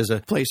suggest as a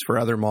place for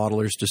other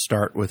modelers to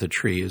start with a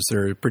tree? Is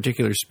there a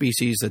particular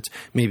species that's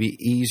maybe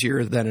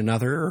easier than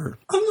another? Or?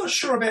 I'm not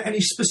sure about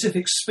any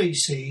specific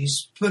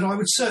species, but I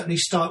would certainly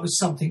start with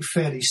something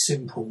fairly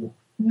simple.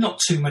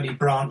 Not too many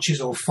branches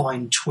or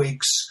fine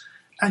twigs,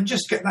 and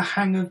just get the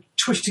hang of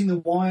twisting the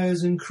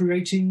wires and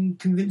creating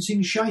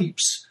convincing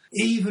shapes.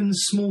 Even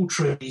small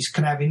trees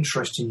can have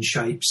interesting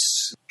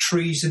shapes.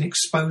 Trees in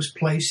exposed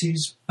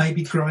places,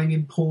 maybe growing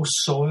in poor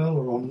soil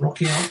or on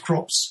rocky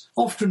outcrops,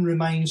 often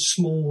remain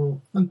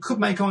small and could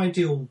make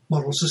ideal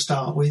models to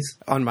start with.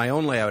 On my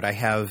own layout, I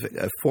have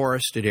a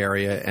forested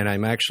area, and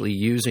I'm actually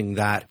using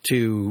that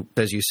to,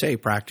 as you say,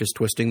 practice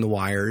twisting the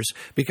wires,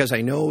 because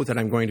I know that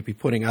I'm going to be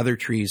putting other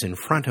trees in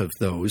front of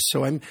those.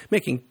 So I'm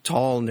making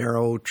tall,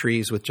 narrow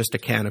trees with just a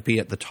canopy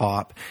at the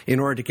top in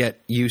order to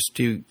get used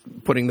to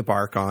putting the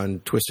bark on,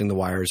 twisting the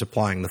wires,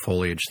 applying the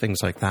foliage, things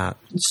like that.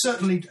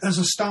 Certainly, as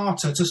a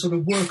starter, to sort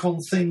of work on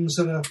things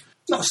that are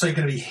not say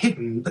going to be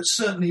hidden, but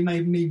certainly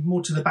maybe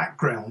more to the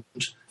background,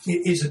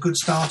 it is a good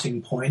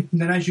starting point. And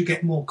then as you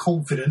get more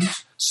confident,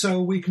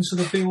 so we can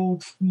sort of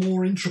build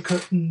more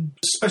intricate and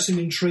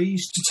specimen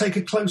trees to take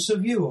a closer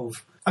view of.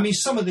 I mean,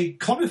 some of the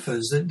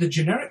conifers, the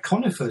generic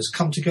conifers,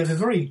 come together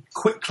very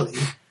quickly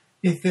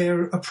if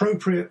they're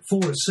appropriate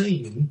for a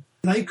scene.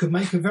 they could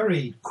make a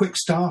very quick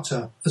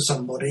starter for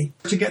somebody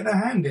to get their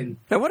hand in.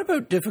 Now, what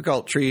about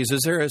difficult trees?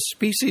 Is there a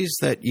species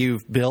that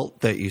you've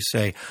built that you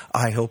say,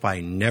 I hope I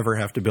never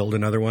have to build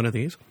another one of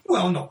these?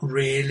 Well, not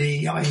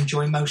really. I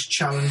enjoy most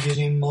challenges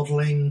in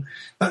modelling.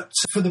 But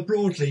for the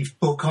broadleaf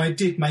book, I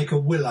did make a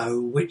willow,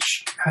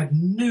 which had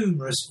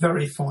numerous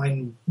very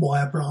fine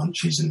wire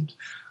branches, and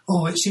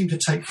it seemed to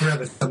take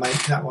forever to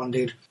make. That one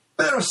did.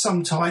 There are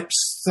some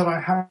types that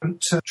I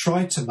haven't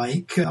tried to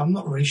make. I'm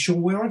not really sure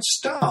where I'd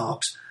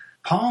start.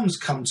 Palms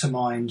come to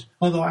mind,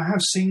 although I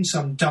have seen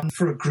some done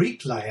for a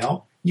Greek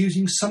layout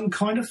using some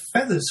kind of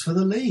feathers for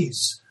the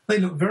leaves. They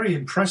look very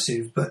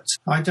impressive, but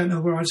I don't know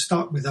where I'd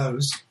start with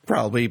those.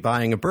 Probably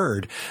buying a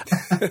bird.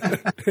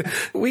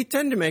 We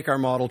tend to make our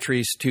model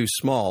trees too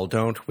small,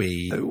 don't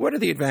we? What are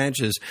the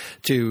advantages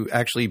to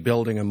actually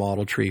building a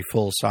model tree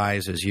full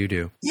size as you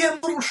do? Yeah,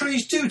 model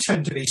trees do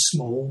tend to be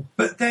small,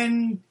 but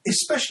then,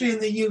 especially in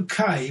the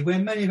UK, where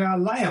many of our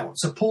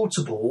layouts are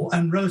portable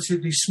and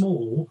relatively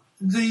small,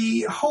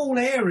 the whole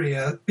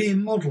area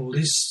being modelled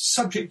is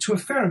subject to a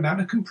fair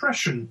amount of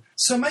compression.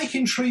 So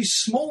making trees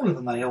smaller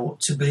than they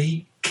ought to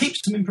be keeps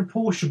them in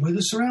proportion with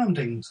the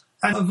surroundings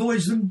and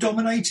avoids them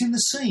dominating the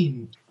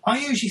scene. I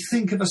usually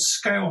think of a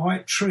scale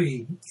height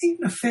tree,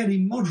 even a fairly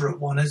moderate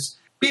one, as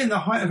being the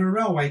height of a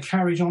railway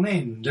carriage on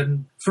end,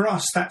 and for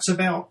us that's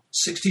about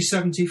 60,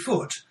 70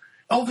 foot.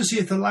 Obviously,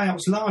 if the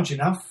layout's large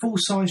enough,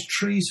 full-size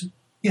trees,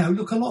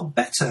 look a lot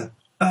better.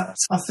 But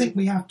I think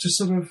we have to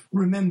sort of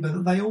remember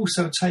that they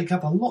also take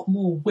up a lot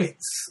more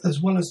width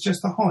as well as just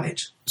the height.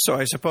 So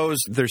I suppose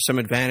there's some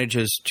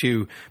advantages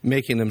to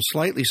making them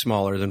slightly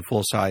smaller than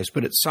full size,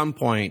 but at some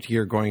point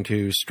you're going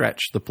to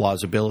stretch the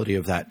plausibility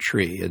of that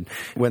tree. And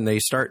when they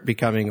start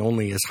becoming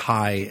only as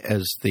high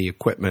as the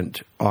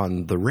equipment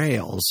on the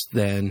rails,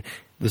 then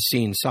the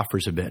scene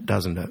suffers a bit,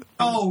 doesn't it?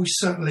 Oh,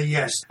 certainly,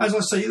 yes. As I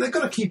say, they've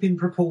got to keep in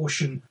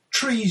proportion.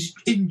 Trees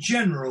in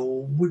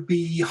general would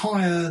be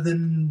higher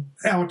than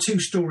our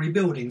two-storey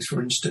buildings,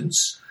 for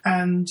instance,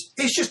 and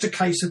it's just a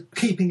case of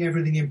keeping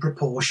everything in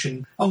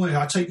proportion. Oh,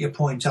 I take your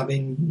point. I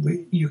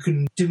mean, you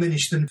can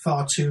diminish them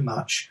far too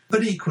much,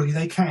 but equally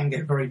they can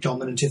get very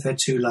dominant if they're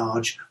too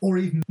large, or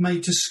even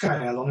made to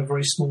scale on a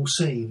very small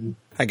scene.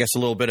 I guess a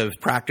little bit of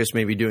practice,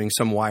 maybe doing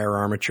some wire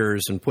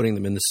armatures and putting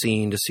them in the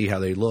scene to see how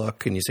they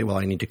look, and you say, well,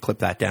 I need to clip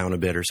that down a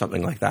bit or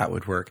something like that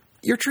would work.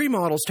 Your tree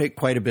models take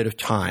quite a bit of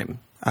time.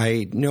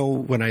 I know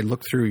when I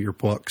look through your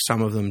book,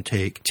 some of them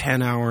take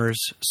 10 hours.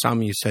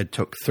 Some you said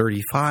took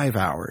 35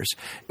 hours.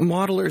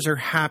 Modelers are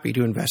happy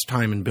to invest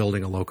time in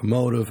building a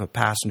locomotive, a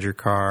passenger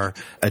car,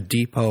 a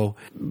depot,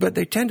 but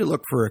they tend to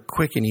look for a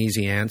quick and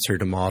easy answer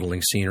to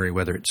modeling scenery,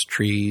 whether it's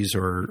trees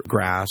or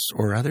grass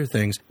or other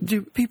things.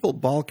 Do people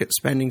balk at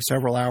spending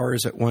several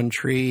hours at one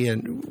tree?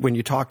 And when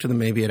you talk to them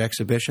maybe at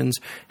exhibitions,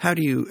 how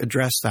do you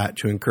address that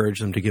to encourage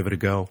them to give it a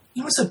go?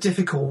 That's a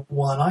difficult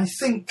one. I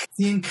think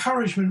the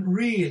encouragement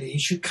really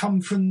should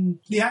come from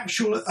the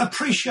actual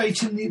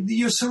appreciating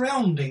your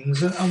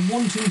surroundings and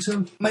wanting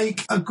to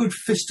make a good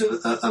fist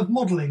of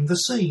modelling the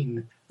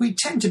scene. We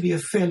tend to be a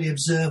fairly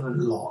observant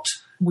lot.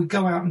 We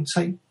go out and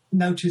take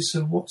notice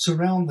of what's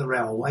around the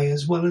railway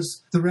as well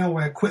as the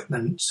railway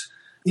equipment.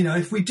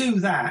 If we do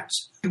that,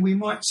 we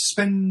might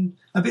spend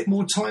a bit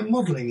more time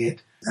modelling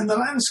it. And the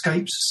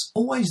landscape's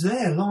always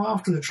there long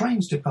after the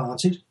train's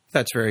departed.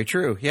 That's very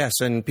true, yes,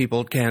 and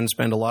people can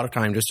spend a lot of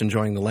time just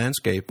enjoying the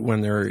landscape when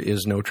there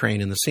is no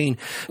train in the scene.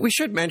 We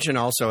should mention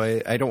also,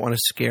 I don't want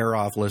to scare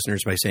off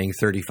listeners by saying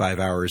 35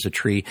 hours a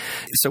tree,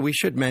 so we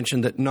should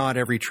mention that not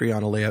every tree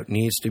on a layout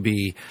needs to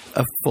be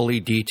a fully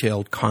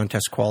detailed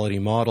contest quality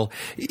model.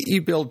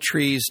 You build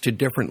trees to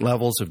different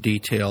levels of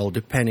detail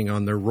depending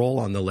on their role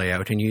on the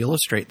layout, and you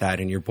illustrate that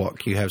in your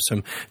book. You have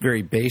some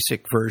very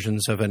basic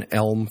versions of an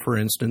elm, for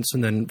instance,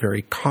 and then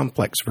very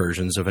complex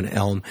versions of an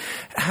elm.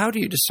 How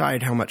do you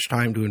decide how much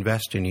time to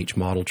invest in each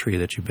model tree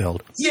that you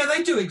build? Yeah,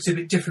 they do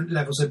exhibit different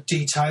levels of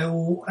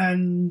detail,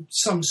 and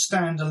some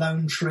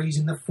standalone trees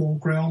in the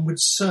foreground would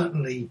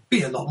certainly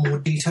be a lot more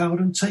detailed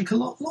and take a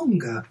lot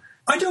longer.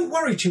 I don't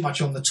worry too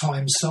much on the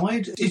time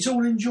side. It's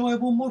all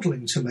enjoyable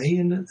modelling to me,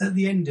 and at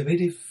the end of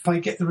it, if I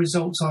get the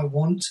results I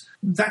want,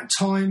 that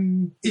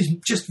time is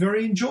just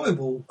very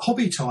enjoyable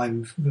hobby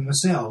time for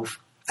myself.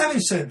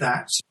 Having said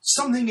that,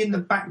 something in the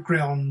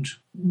background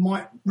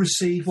might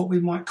receive what we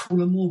might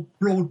call a more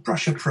broad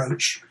brush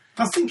approach.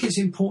 I think it's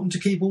important to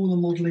keep all the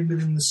modelling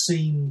within the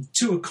scene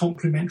to a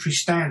complementary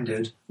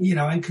standard,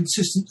 and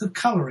consistent with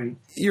colouring.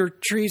 Your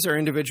trees are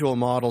individual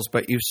models,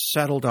 but you've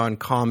settled on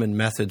common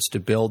methods to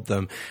build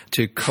them,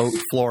 to coat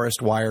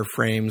florist wire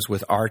frames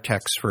with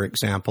Artex, for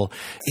example.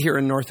 Here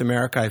in North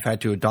America, I've had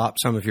to adopt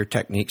some of your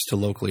techniques to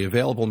locally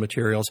available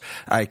materials.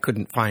 I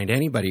couldn't find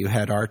anybody who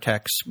had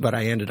Artex, but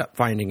I ended up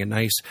finding a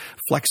nice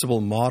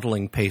flexible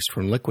modeling paste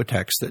from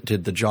Liquitex that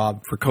did the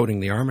job for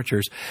coating the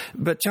armatures.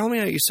 But tell me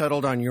how you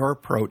settled on your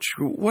approach.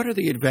 What are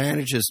the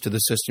advantages to the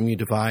system you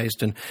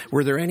devised, and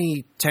were there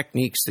any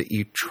techniques that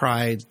you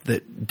tried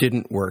that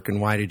didn't work, and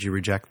why did you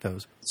reject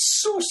those?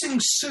 Sourcing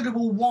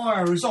suitable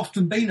wire has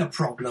often been a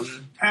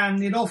problem,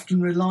 and it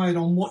often relied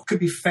on what could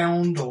be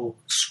found or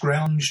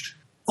scrounged.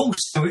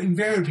 Also, it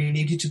invariably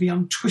needed to be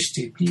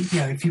untwisted.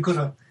 If you've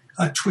got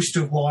a twist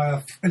of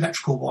wire,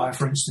 electrical wire,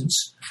 for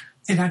instance,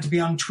 it had to be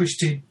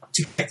untwisted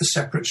to get the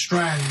separate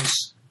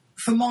strands.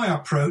 For my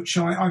approach,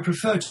 I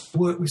prefer to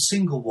work with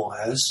single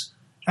wires,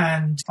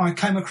 and I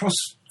came across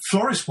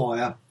florist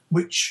wire,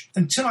 which,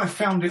 until I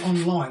found it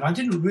online, I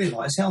didn't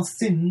realise how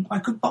thin I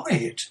could buy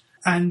it.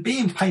 And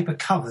being paper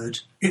covered,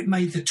 it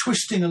made the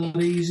twisting a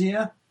lot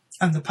easier,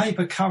 and the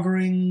paper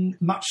covering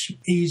much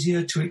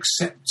easier to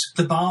accept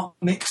the bark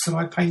mix that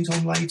I paint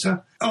on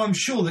later. I'm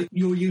sure that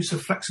your use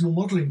of flexible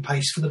modelling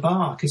paste for the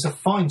bark is a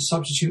fine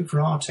substitute for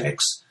Artex.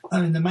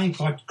 And the main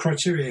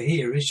criteria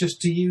here is just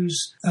to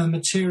use a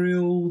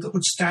material that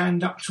would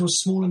stand up to a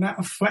small amount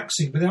of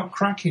flexing without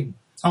cracking.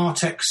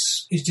 Artex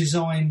is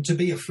designed to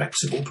be a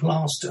flexible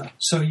plaster,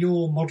 so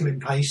your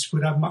modelling paste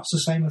would have much the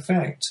same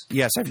effect.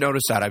 Yes, I've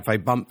noticed that. If I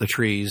bump the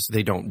trees,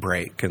 they don't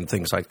break and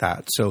things like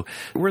that. So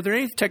were there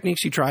any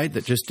techniques you tried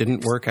that just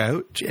didn't work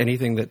out?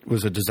 Anything that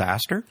was a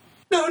disaster?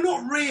 No,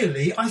 not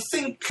really. I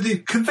think the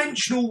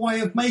conventional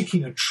way of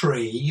making a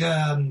tree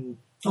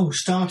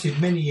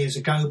started many years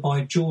ago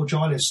by George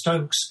Eyler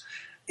Stokes.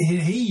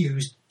 He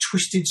used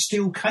twisted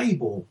steel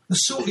cable, the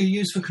sort you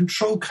use for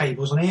control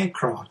cables on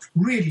aircraft.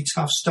 Really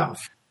tough stuff.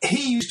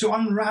 He used to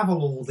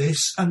unravel all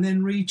this and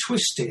then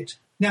retwist it.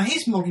 Now,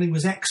 his modelling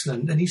was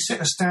excellent and he set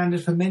a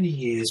standard for many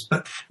years,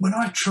 but when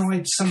I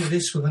tried some of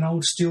this with an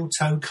old steel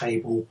tow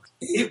cable,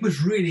 it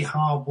was really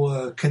hard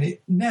work and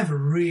it never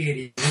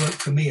really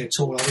worked for me at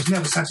all. I was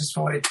never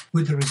satisfied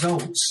with the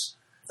results.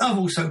 I've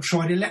also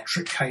tried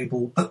electric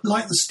cable, but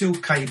like the steel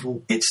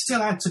cable, it still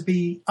had to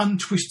be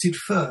untwisted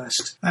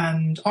first,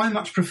 and I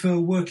much prefer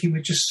working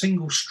with just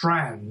single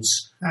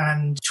strands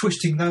and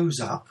twisting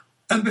those up.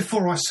 And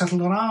before I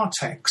settled on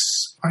Artex,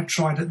 I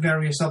tried at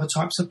various other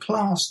types of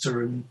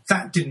plaster, and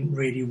that didn't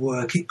really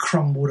work. It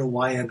crumbled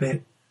away a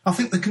bit. I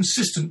think the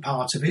consistent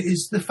part of it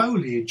is the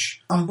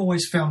foliage. I've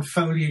always found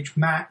foliage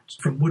matte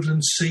from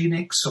Woodland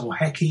Scenics or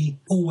Heki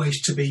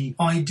always to be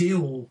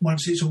ideal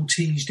once it's all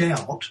teased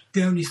out.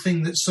 The only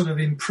thing that's sort of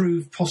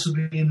improved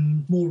possibly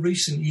in more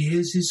recent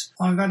years is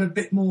I've had a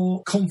bit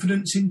more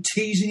confidence in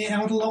teasing it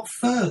out a lot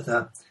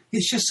further.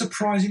 It's just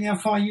surprising how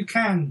far you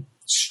can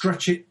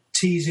stretch it,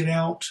 tease it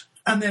out,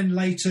 and then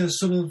later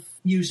sort of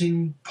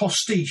using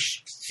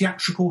postiche,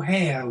 theatrical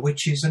hair,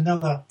 which is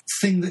another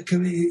thing that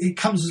it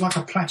comes as like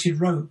a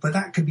plaited rope, but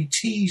that can be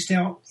teased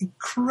out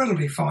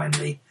incredibly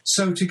finely.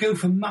 So to go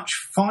for much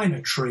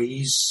finer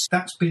trees,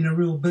 that's been a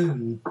real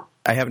boon.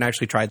 I haven't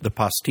actually tried the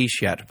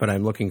postiche yet, but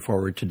I'm looking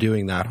forward to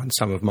doing that on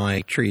some of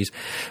my trees.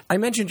 I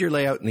mentioned your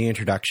layout in the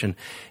introduction.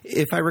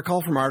 If I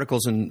recall from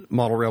articles in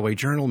Model Railway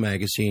Journal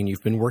magazine,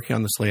 you've been working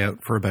on this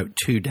layout for about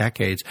 2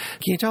 decades.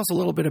 Can you tell us a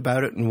little bit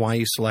about it and why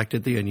you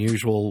selected the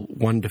unusual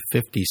 1 to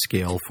 50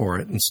 scale for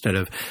it instead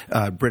of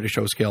British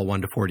O scale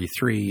 1 to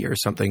 43 or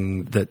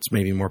something that's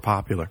maybe more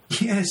popular?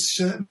 Yes,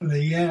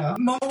 certainly, yeah.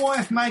 My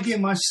wife Maggie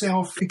and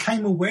myself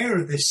became aware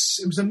of this.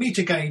 It was a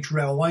metre gauge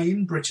railway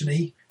in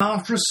Brittany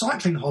after a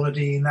cycling holiday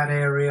in that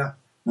area.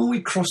 Well,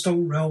 we crossed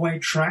old railway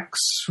tracks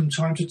from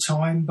time to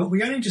time, but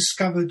we only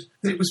discovered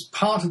that it was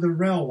part of the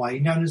railway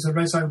known as the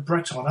Réseau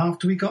Breton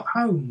after we got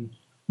home.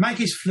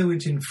 Maggie's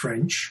fluent in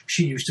French,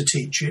 she used to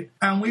teach it,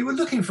 and we were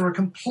looking for a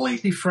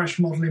completely fresh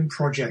modelling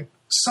project,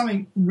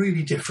 something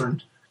really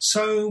different.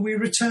 So we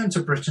returned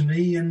to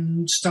Brittany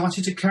and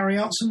started to carry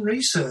out some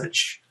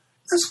research.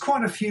 There's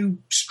quite a few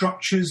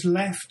structures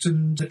left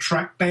and the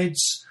track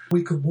beds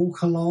we could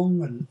walk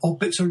along and odd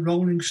bits of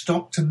rolling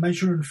stock to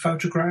measure and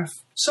photograph.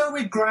 So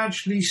we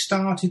gradually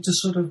started to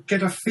sort of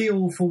get a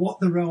feel for what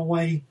the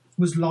railway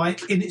was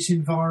like in its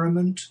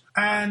environment,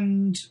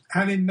 and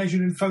having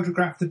measured and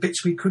photographed the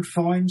bits we could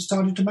find,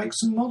 started to make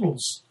some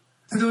models.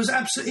 And there was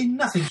absolutely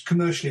nothing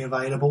commercially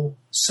available,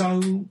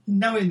 so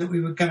knowing that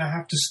we were going to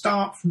have to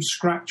start from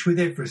scratch with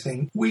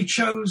everything, we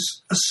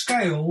chose a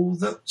scale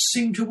that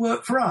seemed to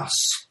work for us,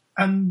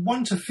 and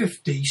 1 to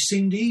 50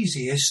 seemed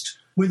easiest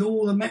with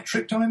all the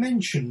metric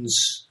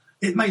dimensions.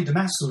 It made the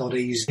maths a lot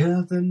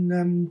easier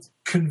than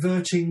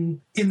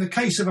converting. In the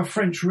case of a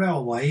French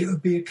railway, it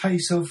would be a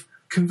case of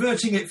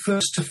converting it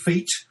first to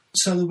feet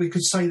so that we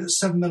could say that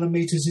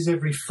 7mm is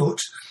every foot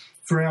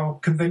for our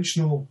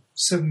conventional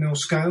 7mm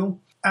scale.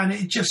 And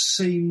it just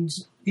seemed,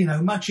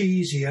 much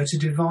easier to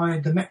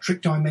divide the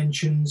metric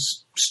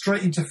dimensions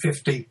straight into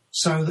 50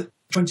 so that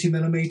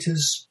 20mm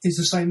is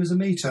the same as a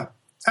metre.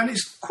 And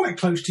it's quite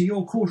close to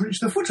your 1/4 inch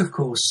to the foot, of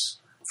course.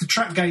 The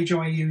track gauge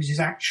I use is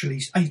actually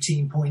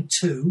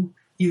 18.2,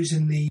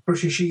 using the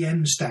British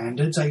EM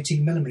standards,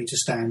 18mm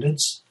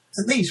standards.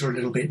 And these are a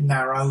little bit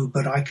narrow,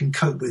 but I can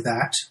cope with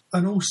that.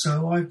 And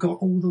also, I've got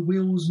all the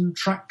wheels and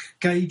track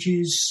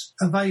gauges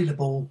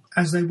available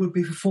as they would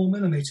be for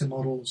 4mm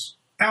models.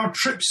 Our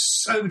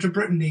trips over to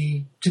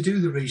Brittany to do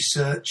the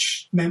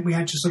research meant we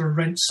had to sort of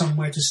rent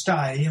somewhere to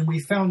stay, and we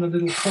found a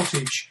little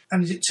cottage.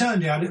 And as it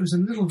turned out, it was a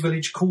little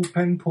village called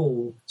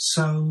Penpaul.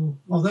 So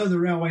although the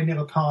railway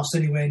never passed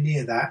anywhere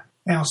near that,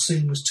 our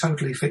scene was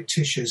totally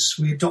fictitious.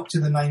 We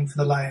adopted the name for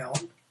the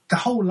layout. The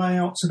whole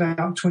layout's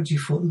about 20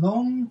 foot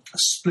long,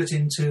 split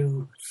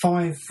into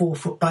 5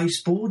 4-foot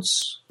baseboards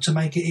to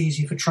make it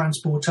easy for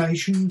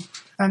transportation,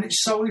 and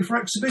it's solely for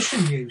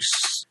exhibition use.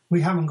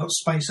 We haven't got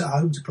space at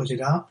home to put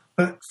it up,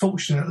 but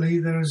fortunately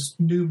there's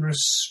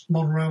numerous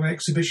model railway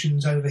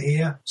exhibitions over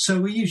here, so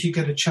we usually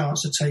get a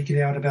chance to take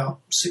it out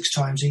about 6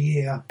 times a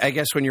year. I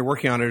guess when you're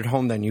working on it at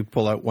home, then you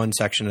pull out one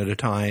section at a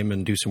time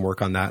and do some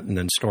work on that and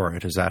then store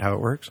it. Is that how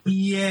it works?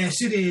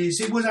 Yes, it is.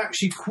 It was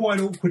actually quite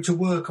awkward to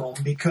work on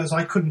because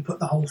I couldn't put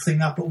the whole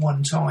thing up at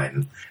one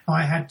time.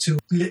 I had to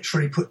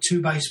literally put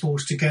 2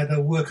 baseboards together,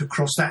 work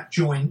across that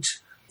joint.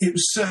 It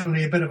was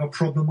certainly a bit of a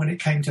problem when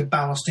it came to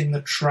ballasting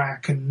the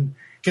track and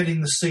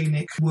getting the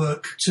scenic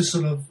work to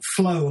sort of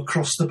flow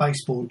across the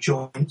baseboard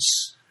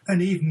joints,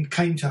 and even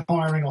came to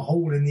hiring a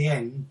hall in the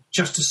end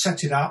just to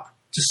set it up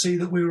to see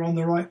that we were on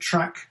the right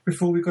track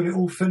before we got it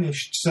all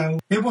finished. So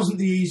it wasn't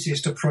the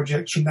easiest of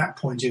projects from that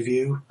point of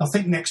view. I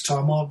think next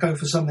time I'll go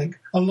for something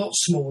a lot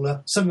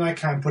smaller, something I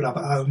can put up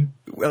at home.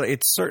 Well,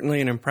 it's certainly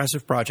an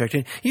impressive project.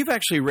 And you've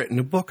actually written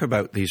a book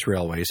about these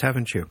railways,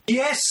 haven't you?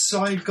 Yes,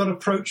 I got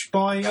approached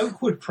by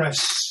Oakwood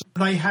Press.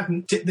 They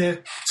hadn't dipped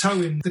their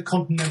toe in the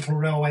continental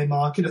railway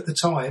market at the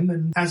time,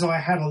 and as I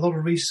had a lot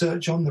of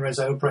research on the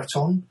Réseau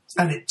Breton,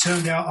 and it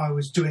turned out I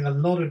was doing a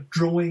lot of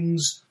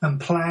drawings and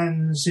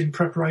plans in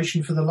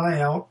preparation for the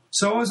layout,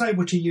 so I was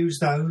able to use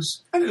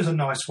those, and it was a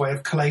nice way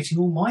of collating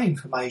all my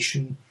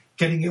information,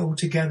 getting it all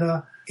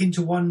together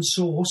into one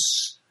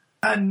source.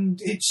 And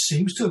it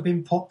seems to have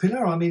been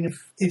popular. I mean, if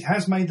it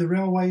has made the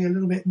railway a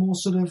little bit more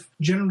sort of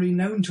generally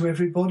known to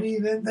everybody,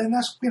 then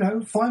that's,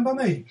 fine by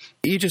me.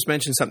 You just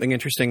mentioned something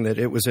interesting, that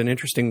it was an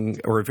interesting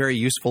or a very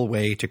useful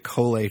way to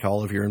collate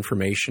all of your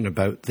information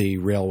about the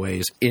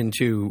railways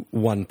into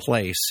one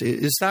place.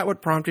 Is that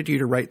what prompted you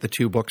to write the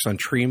 2 books on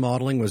tree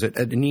modeling? Was it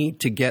a need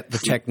to get the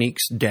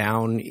techniques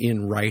down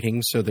in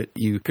writing so that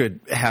you could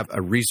have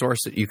a resource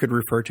that you could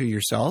refer to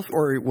yourself?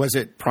 Or was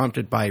it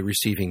prompted by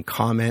receiving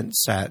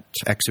comments at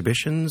exhibitions?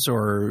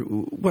 Or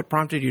what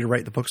prompted you to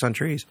write the books on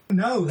trees?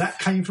 No, that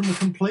came from a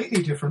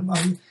completely different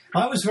one.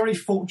 I was very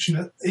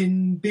fortunate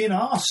in being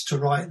asked to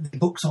write the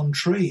books on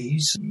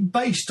trees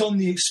based on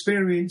the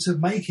experience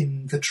of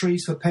making the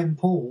trees for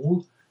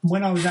Penpaul.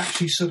 When I was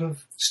actually sort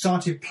of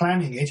started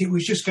planning it, it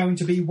was just going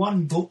to be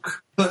one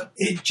book, but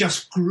it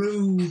just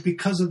grew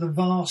because of the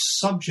vast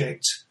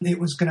subject it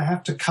was going to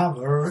have to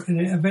cover,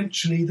 and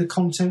eventually the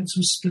contents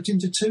was split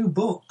into 2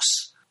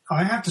 books.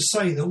 I have to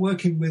say that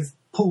working with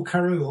Paul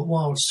Carew at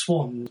Wild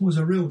Swan was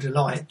a real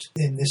delight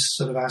in this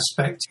sort of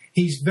aspect.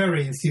 He's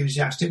very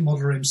enthusiastic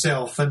modeller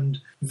himself and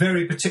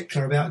very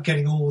particular about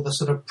getting all the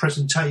sort of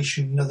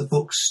presentation of the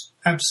books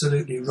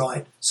absolutely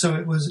right. So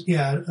it was,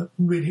 a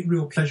really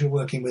real pleasure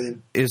working with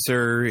him. Is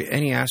there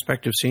any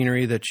aspect of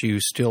scenery that you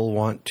still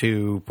want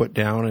to put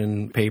down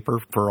in paper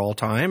for all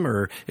time,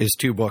 or is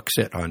 2 books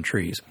it on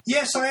trees?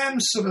 Yes, I am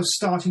sort of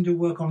starting to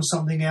work on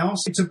something else.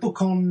 It's a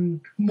book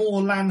on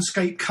more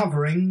landscape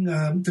covering,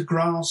 the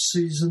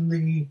grasses and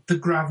the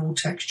gravel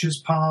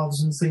textures,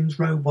 paths and things,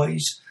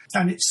 roadways.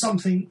 And it's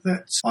something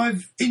that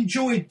I've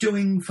enjoyed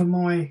doing for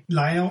my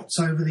layouts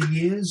over the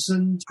years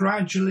and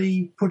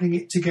gradually putting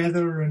it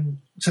together. And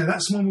so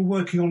that's the one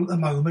we're working on at the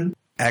moment.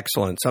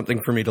 Excellent.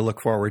 Something for me to look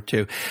forward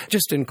to.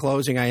 Just in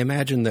closing, I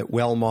imagine that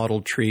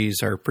well-modeled trees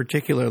are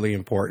particularly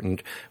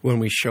important when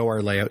we show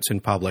our layouts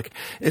in public,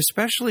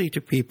 especially to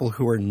people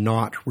who are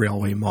not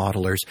railway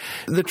modelers.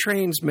 The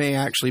trains may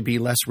actually be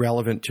less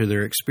relevant to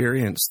their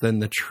experience than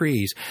the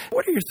trees.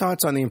 What are your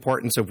thoughts on the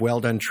importance of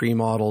well-done tree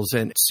models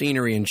and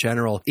scenery in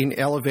general in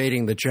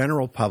elevating the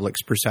general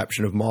public's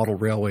perception of model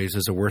railways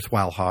as a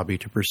worthwhile hobby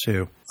to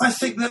pursue? I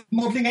think that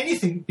modelling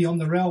anything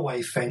beyond the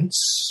railway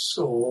fence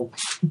or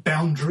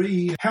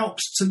boundary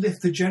helps to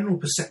lift the general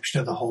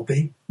perception of the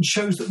hobby and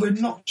shows that we're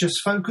not just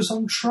focused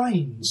on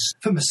trains.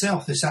 For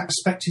myself, this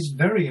aspect is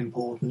very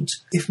important,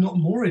 if not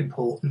more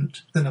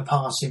important than a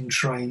passing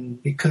train,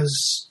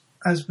 because,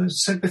 as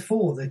was said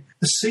before,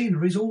 the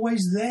scenery is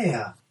always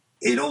there.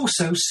 It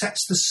also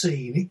sets the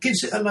scene. It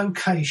gives it a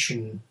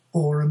location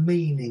or a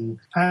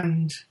meaning,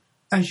 and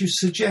as you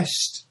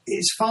suggest,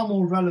 it's far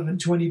more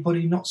relevant to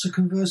anybody not so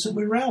conversant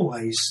with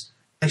railways.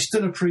 They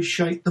still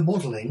appreciate the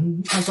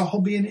modelling as a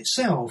hobby in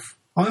itself.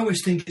 I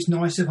always think it's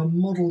nice if a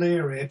modelled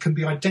area can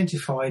be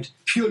identified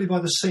purely by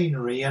the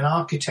scenery and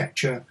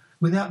architecture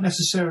without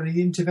necessarily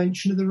the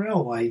intervention of the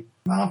railway.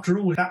 After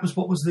all, that was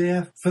what was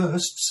there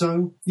first,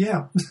 so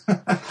yeah,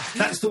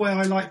 that's the way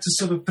I like to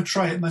sort of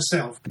portray it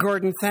myself.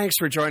 Gordon, thanks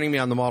for joining me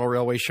on the Model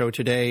Railway Show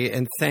today,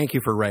 and thank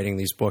you for writing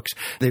these books.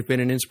 They've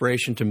been an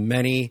inspiration to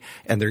many,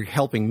 and they're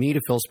helping me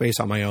to fill space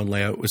on my own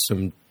layout with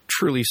some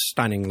truly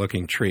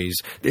stunning-looking trees.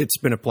 It's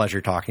been a pleasure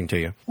talking to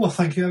you. Well,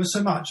 thank you ever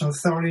so much. I've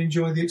thoroughly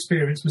enjoyed the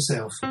experience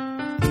myself.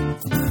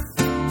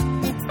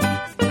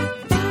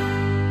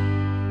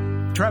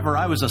 Trevor,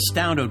 I was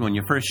astounded when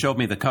you first showed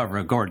me the cover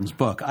of Gordon's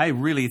book. I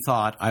really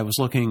thought I was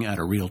looking at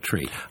a real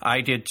tree.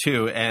 I did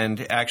too,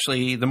 and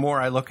actually, the more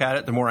I look at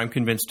it, the more I'm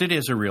convinced it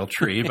is a real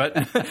tree.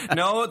 But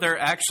no, they're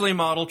actually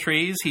model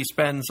trees. He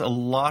spends a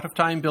lot of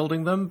time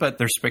building them, but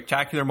they're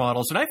spectacular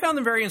models, and I found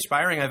them very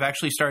inspiring. I've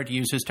actually started to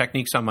use his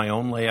techniques on my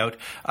own layout.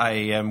 I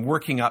am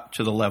working up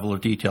to the level of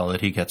detail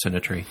that he gets in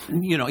a tree.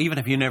 You know, even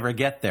if you never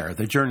get there,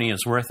 the journey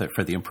is worth it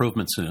for the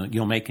improvements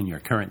you'll make in your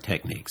current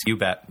techniques. You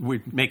bet.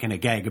 We're making a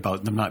gag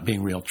about them not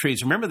being real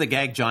trees. Remember the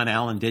gag John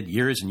Allen did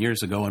years and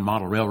years ago in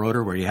Model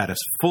Railroader where he had a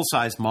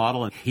full-size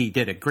model and he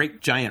did a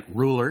great giant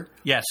ruler?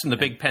 Yes, and the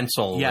big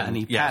pencil. Yeah, and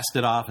he passed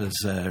it off as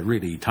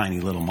really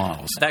tiny little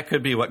models. That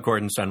could be what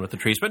Gordon's done with the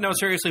trees. But no,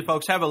 seriously,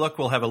 folks, have a look.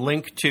 We'll have a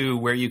link to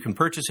where you can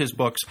purchase his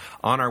books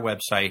on our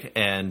website,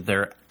 and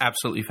they're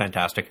absolutely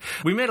fantastic.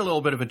 We made a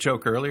little bit of a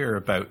joke earlier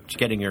about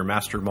getting your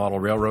Master Model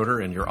Railroader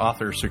and your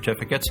author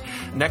certificates.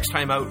 Next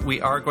time out, we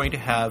are going to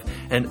have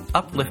an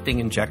uplifting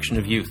injection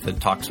of youth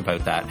that talks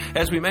about that.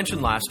 As we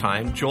mentioned last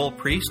time, Joel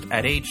Priest,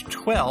 at age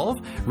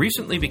 12,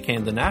 recently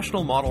became the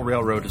National Model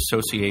Railroad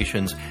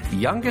Association's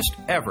youngest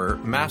ever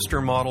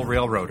Master Model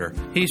Railroader.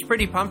 He's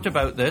pretty pumped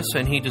about this,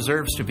 and he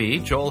deserves to be.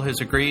 Joel has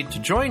agreed to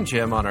join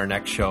Jim on our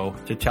next show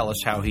to tell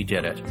us how he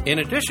did it. In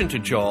addition to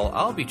Joel,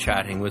 I'll be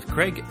chatting with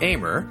Craig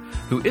Amer,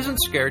 who isn't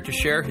scared to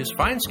share his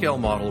fine-scale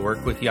model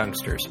work with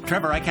youngsters.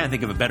 Trevor, I can't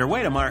think of a better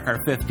way to mark our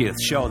 50th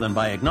show than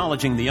by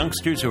acknowledging the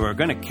youngsters who are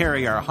going to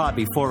carry our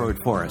hobby forward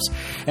for us.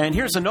 And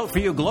here's a note for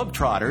you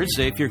Globetrotters.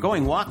 If you're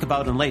going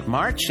walkabout in late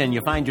March and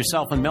you find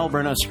yourself in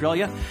Melbourne,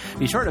 Australia,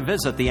 be sure to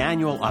visit the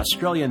annual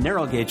Australian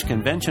Narrow Gauge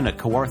Convention at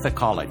Kawartha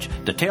College.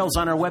 Details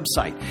on our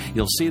website.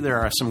 You'll see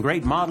there are some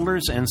great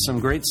modelers and some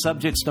great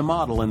subjects to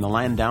model in the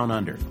land down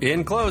under.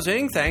 In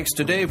closing, thanks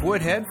to Dave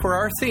Woodhead for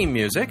our theme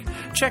music.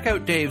 Check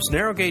out Dave's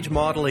narrow gauge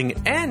modeling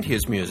and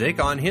his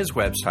music on his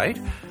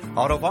website.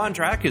 Otto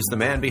Vondrack is the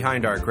man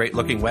behind our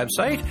great-looking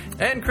website,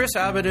 and Chris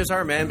Abbott is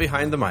our man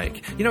behind the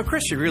mic. You know,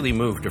 Chris, you really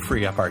moved to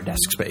free up our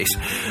desk space.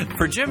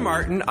 For Jim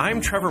Martin,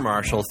 I'm Trevor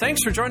Marshall.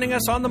 Thanks for joining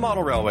us on the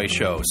Model Railway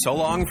Show. So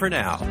long for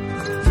now.